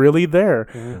 it was too. Really there.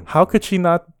 Mm-hmm. How could she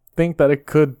not think that it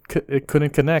couldn't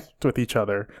connect with each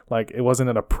other? Like it wasn't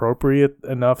an appropriate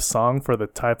enough song for the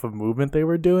type of movement they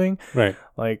were doing. Right.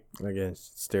 Like again,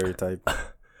 stereotype.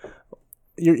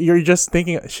 you're just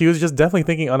thinking. She was just definitely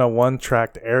thinking on a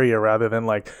one-tracked area rather than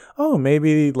like, oh,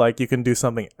 maybe like you can do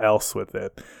something else with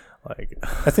it. Like,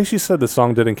 I think she said the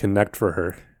song didn't connect for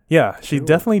her. Yeah, she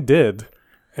definitely did.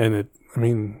 And I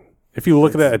mean, if you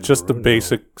look at it, just the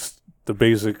basics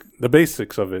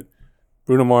of it.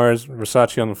 Bruno Mars,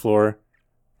 Versace on the floor.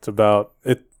 It's about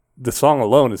it. The song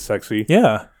alone is sexy.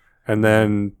 Yeah. And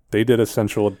then they did a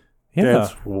sensual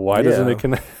dance. Why doesn't it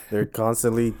connect? They're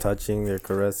constantly touching, they're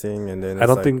caressing, and then I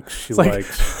don't think she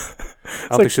likes. I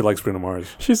don't think she likes Bruno Mars.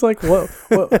 She's like, what?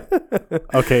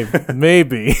 Okay,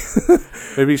 maybe.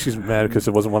 Maybe she's mad because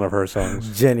it wasn't one of her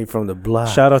songs. Jenny from the block.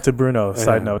 Shout out to Bruno.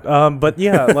 Side note. But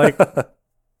yeah, like,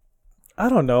 I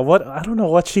don't know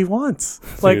what she wants.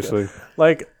 Like, Seriously.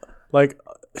 like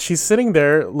she's sitting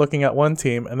there looking at one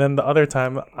team, and then the other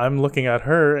time I'm looking at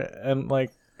her, and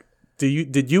like,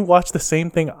 did you watch the same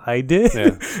thing I did?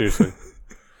 Yeah, seriously.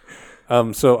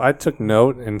 So I took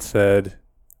note and said,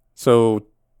 so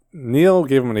Neil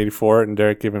gave him an 84 and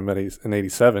Derek gave him an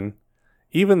 87,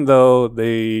 even though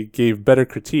they gave better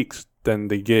critiques than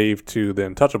they gave to the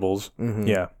Untouchables. Mm-hmm.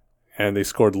 Yeah. And they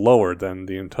scored lower than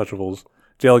the Untouchables.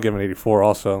 JL gave him an 84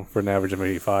 also for an average of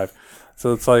 85.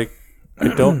 So it's like,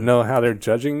 I don't know how they're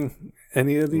judging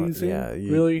any of these.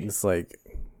 Really? It's like,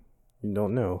 you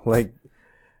don't know. Like,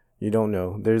 you don't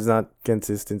know. There's not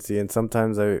consistency. And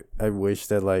sometimes I wish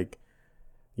that, like,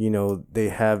 you know, they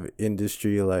have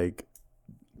industry, like,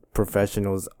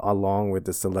 professionals along with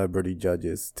the celebrity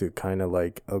judges to kind of,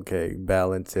 like, okay,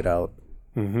 balance it out.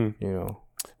 Mm-hmm. You know?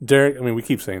 Derek, I mean, we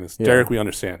keep saying this. Yeah. Derek, we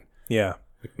understand. Yeah.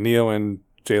 Like Neo and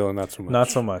JLo, not so much. Not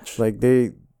so much. Like,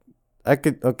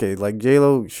 like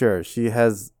J-Lo, sure, she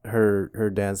has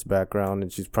her dance background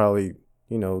and she's probably,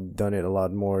 you know, done it a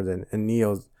lot more than, and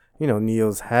Neo's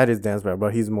had his dance background,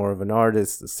 but he's more of an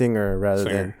artist, a singer, rather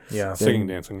than singing,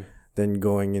 dancing, than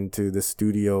going into the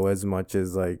studio as much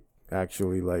as like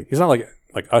actually like. He's not like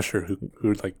Usher who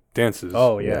like dances.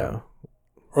 Oh yeah.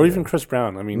 Or even Chris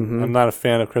Brown. I mean, I'm not a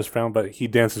fan of Chris Brown, but he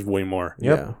dances way more.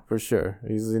 Yep. Yeah, for sure.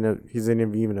 He's in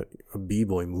even a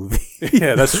B-boy movie.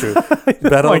 Yeah, that's true.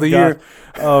 Battle of the year.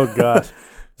 Oh gosh.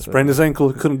 Sprained his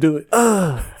ankle, couldn't do it.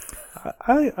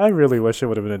 I really wish it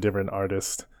would have been a different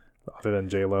artist other than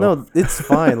J-Lo. No, it's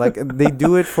fine. Like, they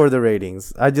do it for the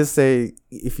ratings. I just say,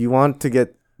 if you want to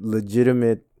get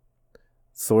legitimate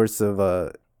source of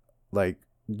like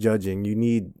judging, you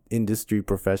need industry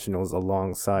professionals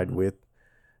alongside with,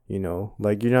 you know,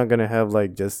 like, you're not gonna have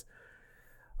like just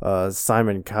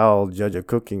Simon Cowell judge a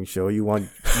cooking show. You want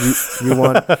that's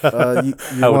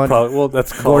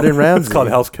called Gordon Ramsay. It's called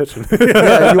Hell's Kitchen.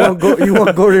 Yeah, you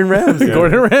want Gordon Ramsay. Yeah.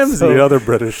 Gordon Ramsay, the other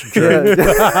British drink.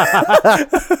 Yeah.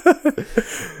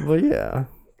 But yeah,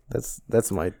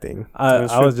 that's my thing.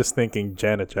 I was just thinking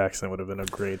Janet Jackson would have been a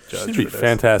great judge. She'd be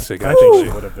fantastic. I think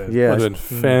she would have been. Yeah, would have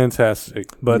been fantastic.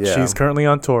 But she's currently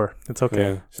on tour. It's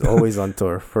okay. Yeah. She's always on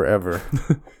tour forever.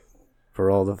 For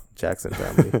all the Jackson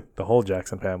family. The whole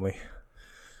Jackson family.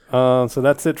 So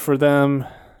that's it for them.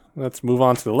 Let's move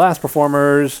on to the last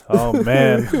performers. Oh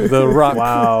man, The Rock.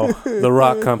 Wow, The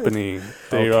Rock Company.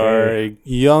 They are a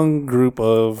young group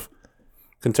of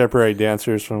contemporary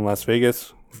dancers from Las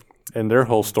Vegas, and their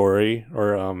whole story,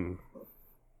 or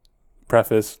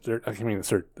preface,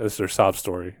 it's their sob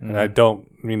story, and I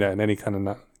don't mean that in any kind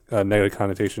of negative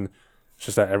connotation. It's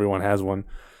just that everyone has one.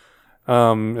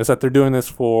 Is that they're doing this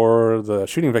for the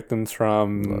shooting victims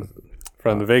from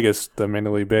the Vegas, the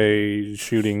Mandalay Bay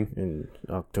shooting in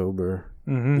October.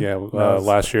 Mm-hmm. Yeah,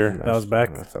 last year. That was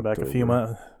back a few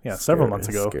months. Yeah, several months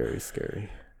ago. Scary.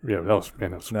 Yeah, that was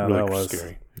really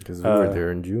scary. Because we were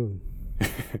there in June.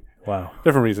 Wow.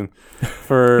 Different reason.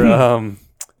 For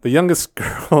the youngest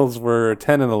girls were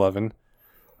 10 and 11,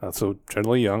 so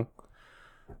generally young.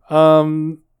 I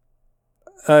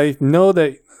know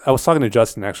that I was talking to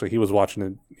Justin, actually. He was watching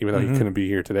it, even though he couldn't be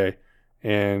here today.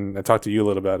 And I talked to you a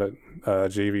little about it,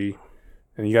 JV.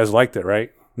 And you guys liked it,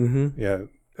 right? Mm-hmm. Yeah.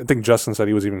 I think Justin said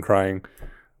he was even crying.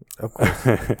 Of course.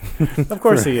 Of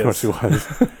course he is. Of course he was.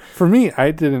 For me,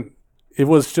 I didn't. It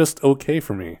was just okay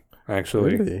for me,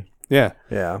 actually. Really? Yeah.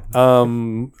 Yeah.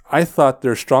 I thought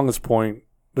their strongest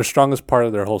part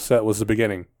of their whole set was the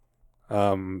beginning.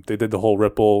 They did the whole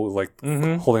ripple, like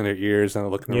holding their ears and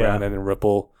looking around and then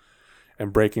ripple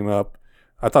and breaking up.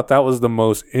 I thought that was the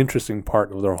most interesting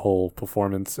part of their whole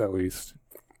performance, at least.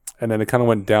 And then it kind of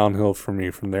went downhill for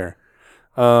me from there.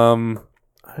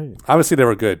 Obviously, they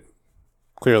were good,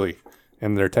 clearly.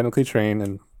 And they're technically trained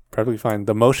and perfectly fine.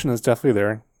 The motion is definitely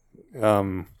there.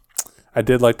 I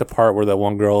did like the part where that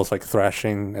one girl is like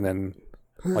thrashing and then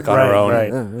like on her own.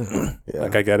 Right.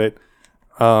 Like, I get it.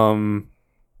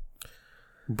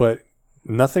 But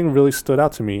nothing really stood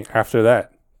out to me after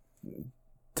that.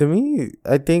 To me,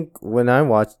 I think when I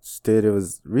watched it, it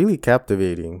was really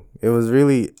captivating. It was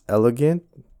really elegant,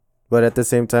 but at the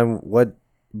same time, what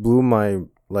blew my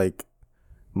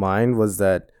mind was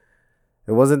that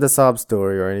it wasn't a sob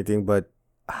story or anything, but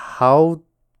how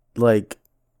much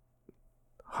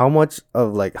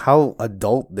of how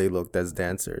adult they looked as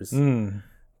dancers.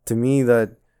 To me,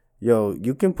 that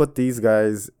you can put these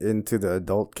guys into the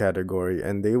adult category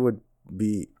and they would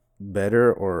be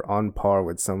better or on par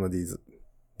with some of these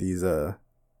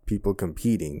people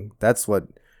competing. That's what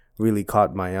really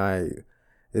caught my eye,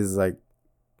 is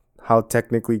how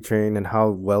technically trained and how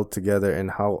well together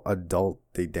and how adult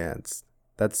they dance.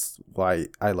 That's why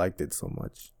I liked it so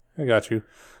much. I got you.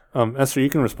 Esther, you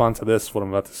can respond to this, what I'm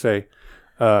about to say.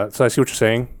 So I see what you're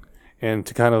saying, and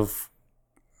to kind of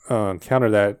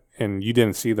counter that, and you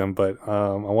didn't see them, but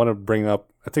I want to bring up,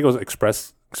 I think it was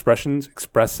Expressens.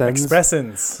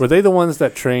 Expressens. Were they the ones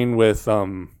that train with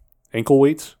ankle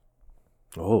weights?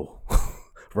 Oh,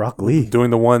 Rock Lee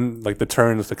doing the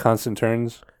turns, the constant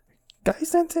turns.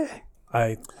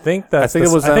 I think that's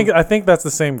I think that's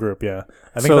the same group. Yeah,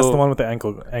 I think that's the one with the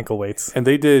ankle weights. And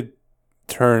they did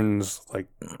turns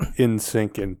in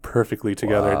sync and perfectly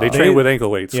together. Wow. They trained with ankle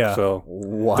weights. Yeah. So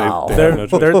wow.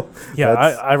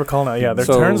 I recall now. Yeah, their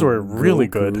turns were really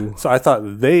good. So I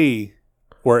thought they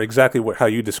were exactly how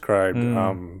you described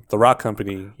the Rock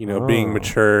Company. Being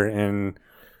mature and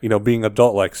being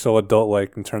adult-like, so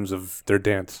adult-like in terms of their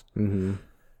dance. Mm-hmm.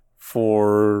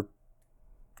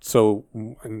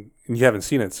 And you haven't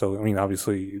seen it, so I mean,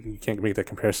 obviously you can't make that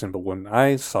comparison. But when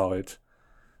I saw it,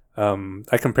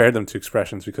 I compared them to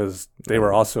Expressions because they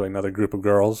were also another group of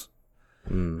girls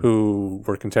who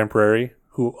were contemporary,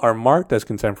 who are marked as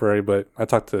contemporary. But I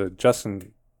talked to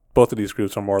Justin. Both of these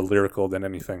groups are more lyrical than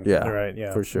anything. Yeah, right.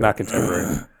 Yeah, for sure. Not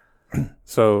contemporary.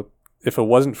 So if it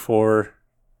wasn't for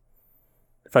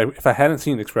If I hadn't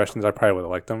seen Expressions, I probably would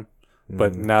have liked them.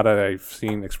 But now that I've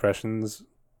seen Expressions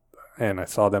and I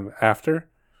saw them after,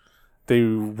 they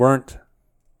weren't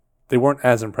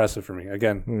as impressive for me.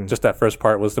 Again, just that first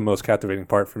part was the most captivating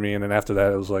part for me, and then after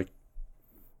that, it was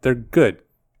they're good,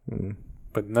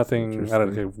 but nothing. I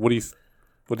don't know. What do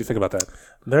you think about that?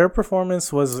 Their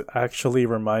performance was actually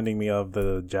reminding me of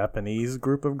the Japanese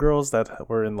group of girls that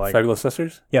were in Fabulous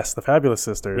Sisters. Yes, the Fabulous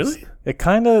Sisters. Really?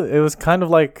 It was kind of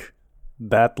like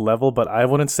that level, but I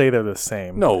wouldn't say they're the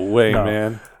same. No way,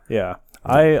 man. Yeah.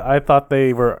 I thought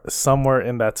they were somewhere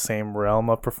in that same realm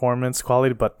of performance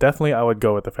quality, but definitely I would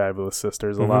go with the Fabulous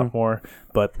Sisters a lot more.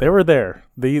 But they were there.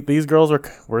 These girls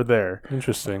were there.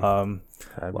 Interesting.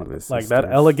 Fabulous Sisters.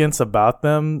 That elegance about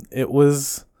them, it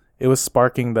was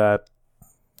sparking that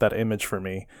image for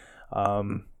me.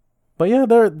 But yeah,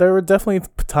 there were definitely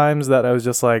times that I was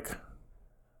just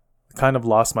kind of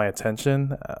lost my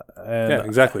attention. And yeah,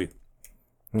 exactly.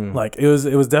 It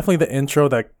was definitely the intro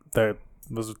that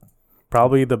was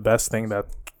probably the best thing that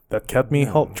kept me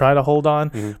try to hold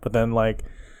on. But then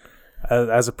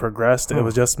as it progressed, it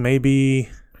was just maybe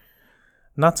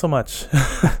not so much.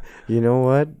 You know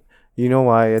what? You know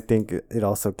why I think it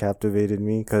also captivated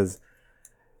me? Because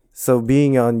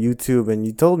being on YouTube, and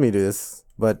you told me this,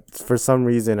 but for some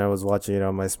reason I was watching it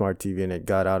on my smart TV and it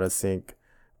got out of sync.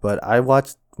 But I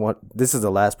watched this is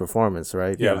the last performance,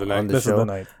 right? Yeah, the night. On the this show. Is the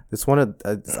night. It's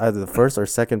it's either the first or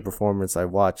second performance I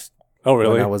watched. Oh,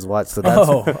 really? When I was watched. So that's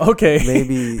okay.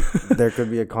 Maybe there could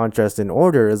be a contrast in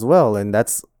order as well, and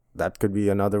that could be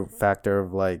another factor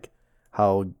of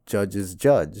how judges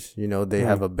judge. They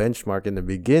have a benchmark in the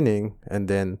beginning, and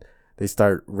then they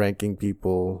start ranking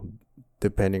people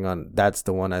depending on that's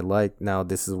the one I like. Now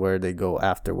this is where they go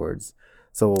afterwards.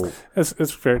 So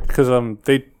it's fair because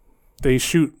they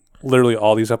shoot literally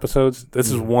all these episodes.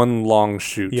 This is one long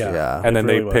shoot. Yeah. And then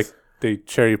they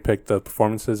cherry pick the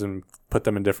performances and put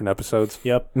them in different episodes.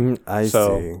 Yep. I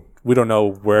see. We don't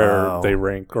know where they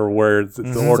rank or where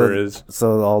the order is.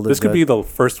 So all this could be the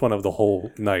first one of the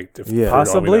whole night.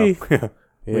 Possibly.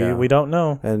 Yeah. We don't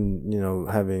know. And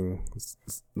having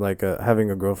having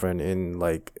a girlfriend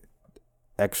in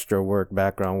extra work,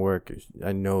 background work,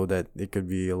 I know that it could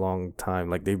be a long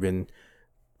time. They've been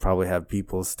probably have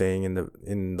people staying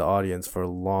in the audience for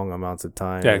long amounts of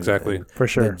time. Yeah, exactly. And for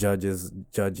sure. The judges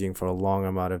judging for a long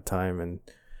amount of time, and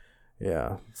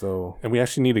yeah. So and we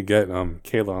actually need to get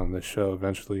Kayla on this show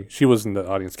eventually. She was in the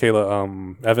audience.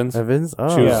 Kayla Evans.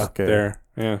 Oh, she was there.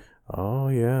 Yeah. Oh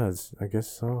yeah, I guess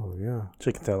so. Yeah.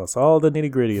 She can tell us all the nitty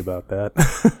gritty about that.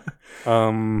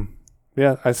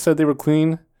 Yeah, I said they were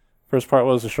clean. First part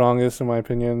was the strongest in my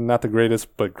opinion. Not the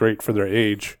greatest, but great for their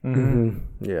age.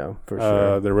 Yeah, for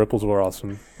sure. Their ripples were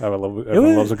awesome.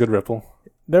 Everyone loves a good ripple.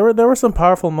 There were some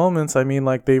powerful moments. I mean,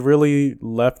 like they really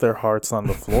left their hearts on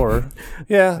the floor.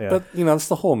 Yeah, but it's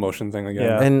the whole emotion thing again.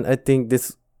 Yeah. And I think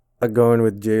this going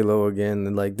with J-Lo again,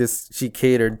 and like this, she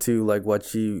catered to like what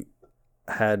she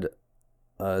had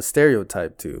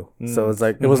stereotype to. So it's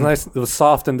like it was nice. It was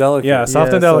soft and delicate. Yeah,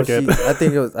 soft and delicate.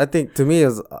 So I think to me it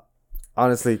was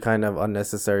honestly kind of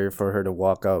unnecessary for her to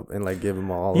walk up and like give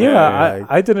them all. Yeah,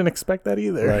 I didn't expect that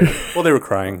either. Like, well, they were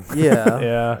crying. Yeah,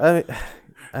 yeah. I mean,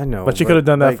 I know, but she could have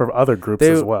done that for other groups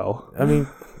as well. I mean,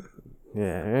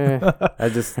 yeah, I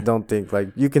just don't think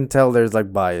like you can tell there's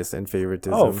like bias and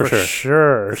favoritism. Oh, for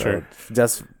sure.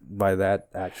 Just by that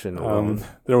action alone.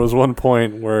 There was one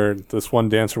point where this one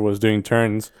dancer was doing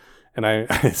turns, and I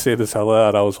say this out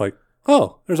loud. I was like,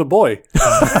 "Oh, there's a boy."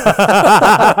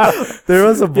 There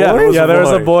was a boy. Yeah, there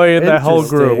was a boy in that whole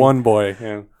group. One boy.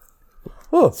 Yeah.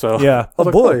 Oh, so yeah, a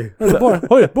boy. There's a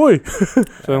boy. boy.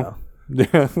 So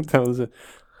yeah, that was it.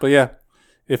 But yeah,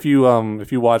 if you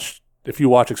watch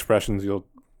Expressions, you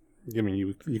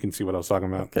can see what I was talking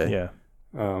about. Okay. Yeah.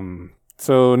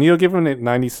 So Neil gave him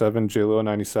 97, J-Lo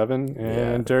 97,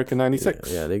 and Derek a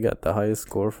 96. Yeah, they got the highest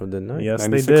score for the night. Yes,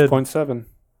 they did. 96.7.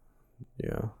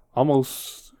 Yeah.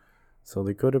 Almost So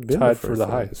they could have been tied for the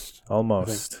highest.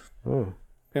 Almost. Oh.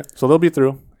 Yeah. So they'll be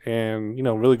through, and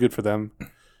really good for them.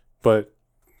 But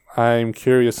I'm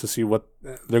curious to see what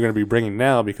they're going to be bringing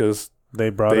now because they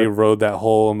rode that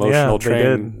whole emotional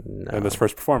train in this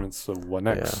first performance. So what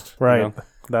next? Yeah. Right.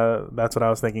 That's what I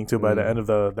was thinking too. By the end of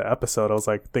the episode, I was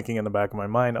like thinking in the back of my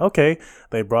mind, okay,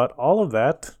 they brought all of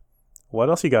that. What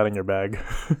else you got in your bag?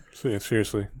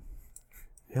 Seriously.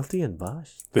 Hilti and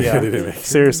Bosch. They didn't make it.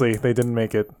 Seriously, they didn't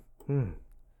make it.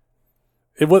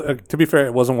 It was, to be fair,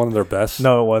 it wasn't one of their best.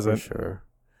 No, it wasn't. For sure.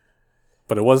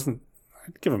 But it wasn't.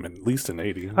 I'd give them at least an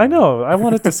 80. I know. I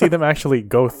wanted to see them actually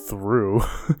go through.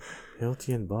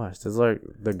 Hilti and Bosch. Those are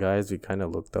the guys we kind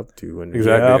of looked up to. When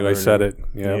exactly. I said it.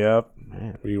 Yep.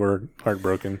 Man. We were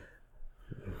heartbroken.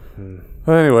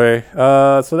 Well, anyway,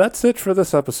 so that's it for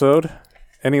this episode.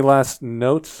 Any last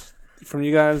notes from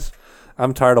you guys?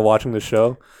 I'm tired of watching this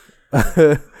show.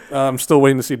 I'm still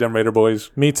waiting to see them Raider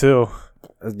Boys. Me too.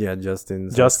 Yeah, Justin,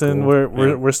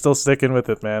 we're still sticking with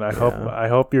it, man. I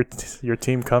hope your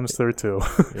team comes through too.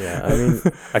 Yeah, I mean,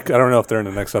 I don't know if they're in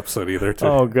the next episode either. Too.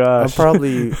 Oh gosh,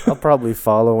 I'll probably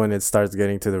follow when it starts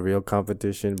getting to the real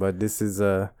competition. But this is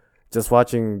just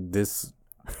watching this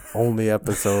only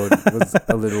episode was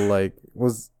a little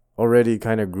was already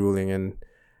kind of grueling, and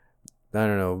I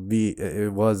don't know.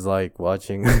 It was like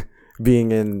watching.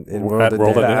 Being in World of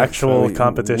Dance, the actual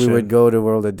competition. We would go to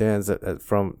World of Dance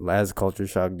as Culture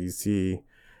Shock DC,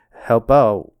 help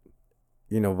out,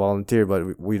 volunteer,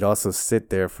 but we'd also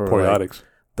sit there for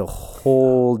the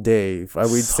whole day.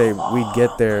 We'd say we'd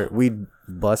get there, we'd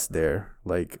bus there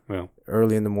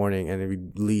early in the morning, and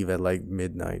we'd leave at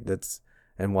midnight.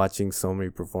 And watching so many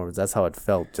performances. That's how it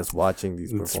felt, just watching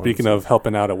these performances. Speaking of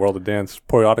helping out at World of Dance,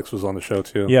 Poiotics was on the show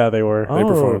too. Yeah, they were. They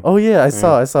performed. Oh yeah, I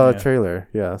saw a trailer.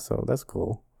 Yeah, so that's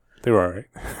cool. They were all right.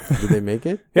 Did they make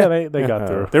it? Yeah, they got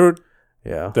through. They were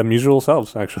them usual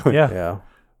selves, actually. Yeah.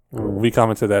 We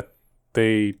commented that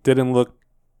they didn't look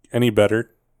any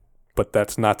better, but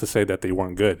that's not to say that they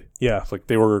weren't good. Yeah. It's like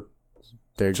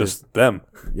they're just them.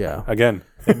 Yeah. Again.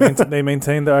 They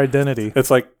maintained their identity.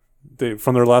 It's like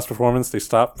from their last performance, they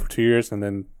stopped for 2 years, and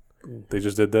then they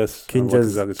just did this.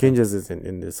 Kinjas isn't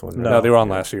in this one. Right? No, they were on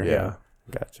last year. Yeah.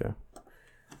 Gotcha.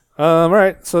 All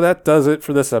right, so that does it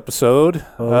for this episode.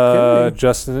 Okay.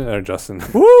 Justin.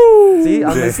 Woo! See,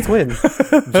 I'm his twin.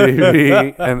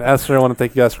 JB and Esther, I want to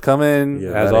thank you guys for coming.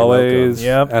 As always.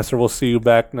 Yep. Esther, we'll see you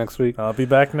back next week. I'll be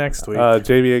back next week.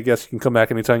 JB, I guess you can come back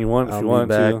anytime you want if you want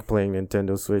to. I'll be back playing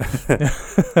Nintendo Switch.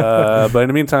 But in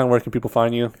the meantime, where can people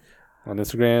find you? On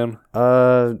Instagram?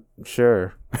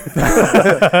 Sure.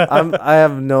 I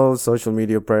have no social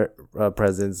media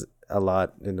presence a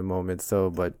lot in the moment,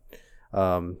 but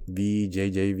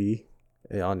VJJV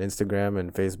on Instagram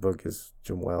and Facebook is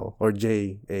Jumwell or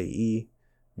JAEVEE.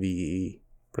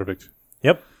 Perfect.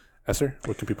 Yep. Esther,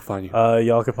 where can people find you?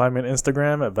 Y'all can find me on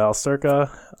Instagram at Val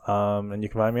Circa, and you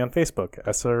can find me on Facebook,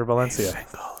 Esther Valencia.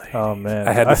 Oh man,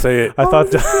 I had to say it. I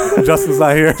thought Justin's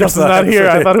not here. Justin's not here.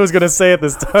 I thought he was gonna say it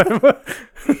this time.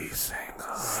 He's single.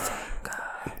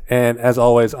 And as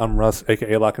always, I'm Russ,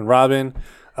 aka Lock and Robin.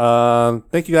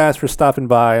 Thank you guys for stopping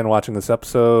by and watching this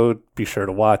episode. Be sure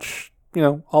to watch,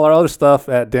 all our other stuff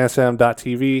at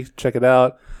dancefam.tv. Check it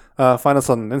out. Find us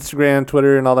on Instagram,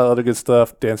 Twitter, and all that other good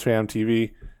stuff.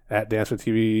 DanceFamTV at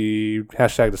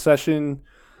DanceFamTV #The Session.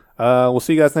 We'll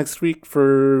see you guys next week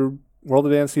for World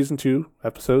of Dance Season 2,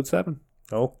 Episode 7.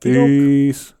 Okay.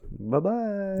 Peace.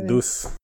 Bye-bye. Deuce.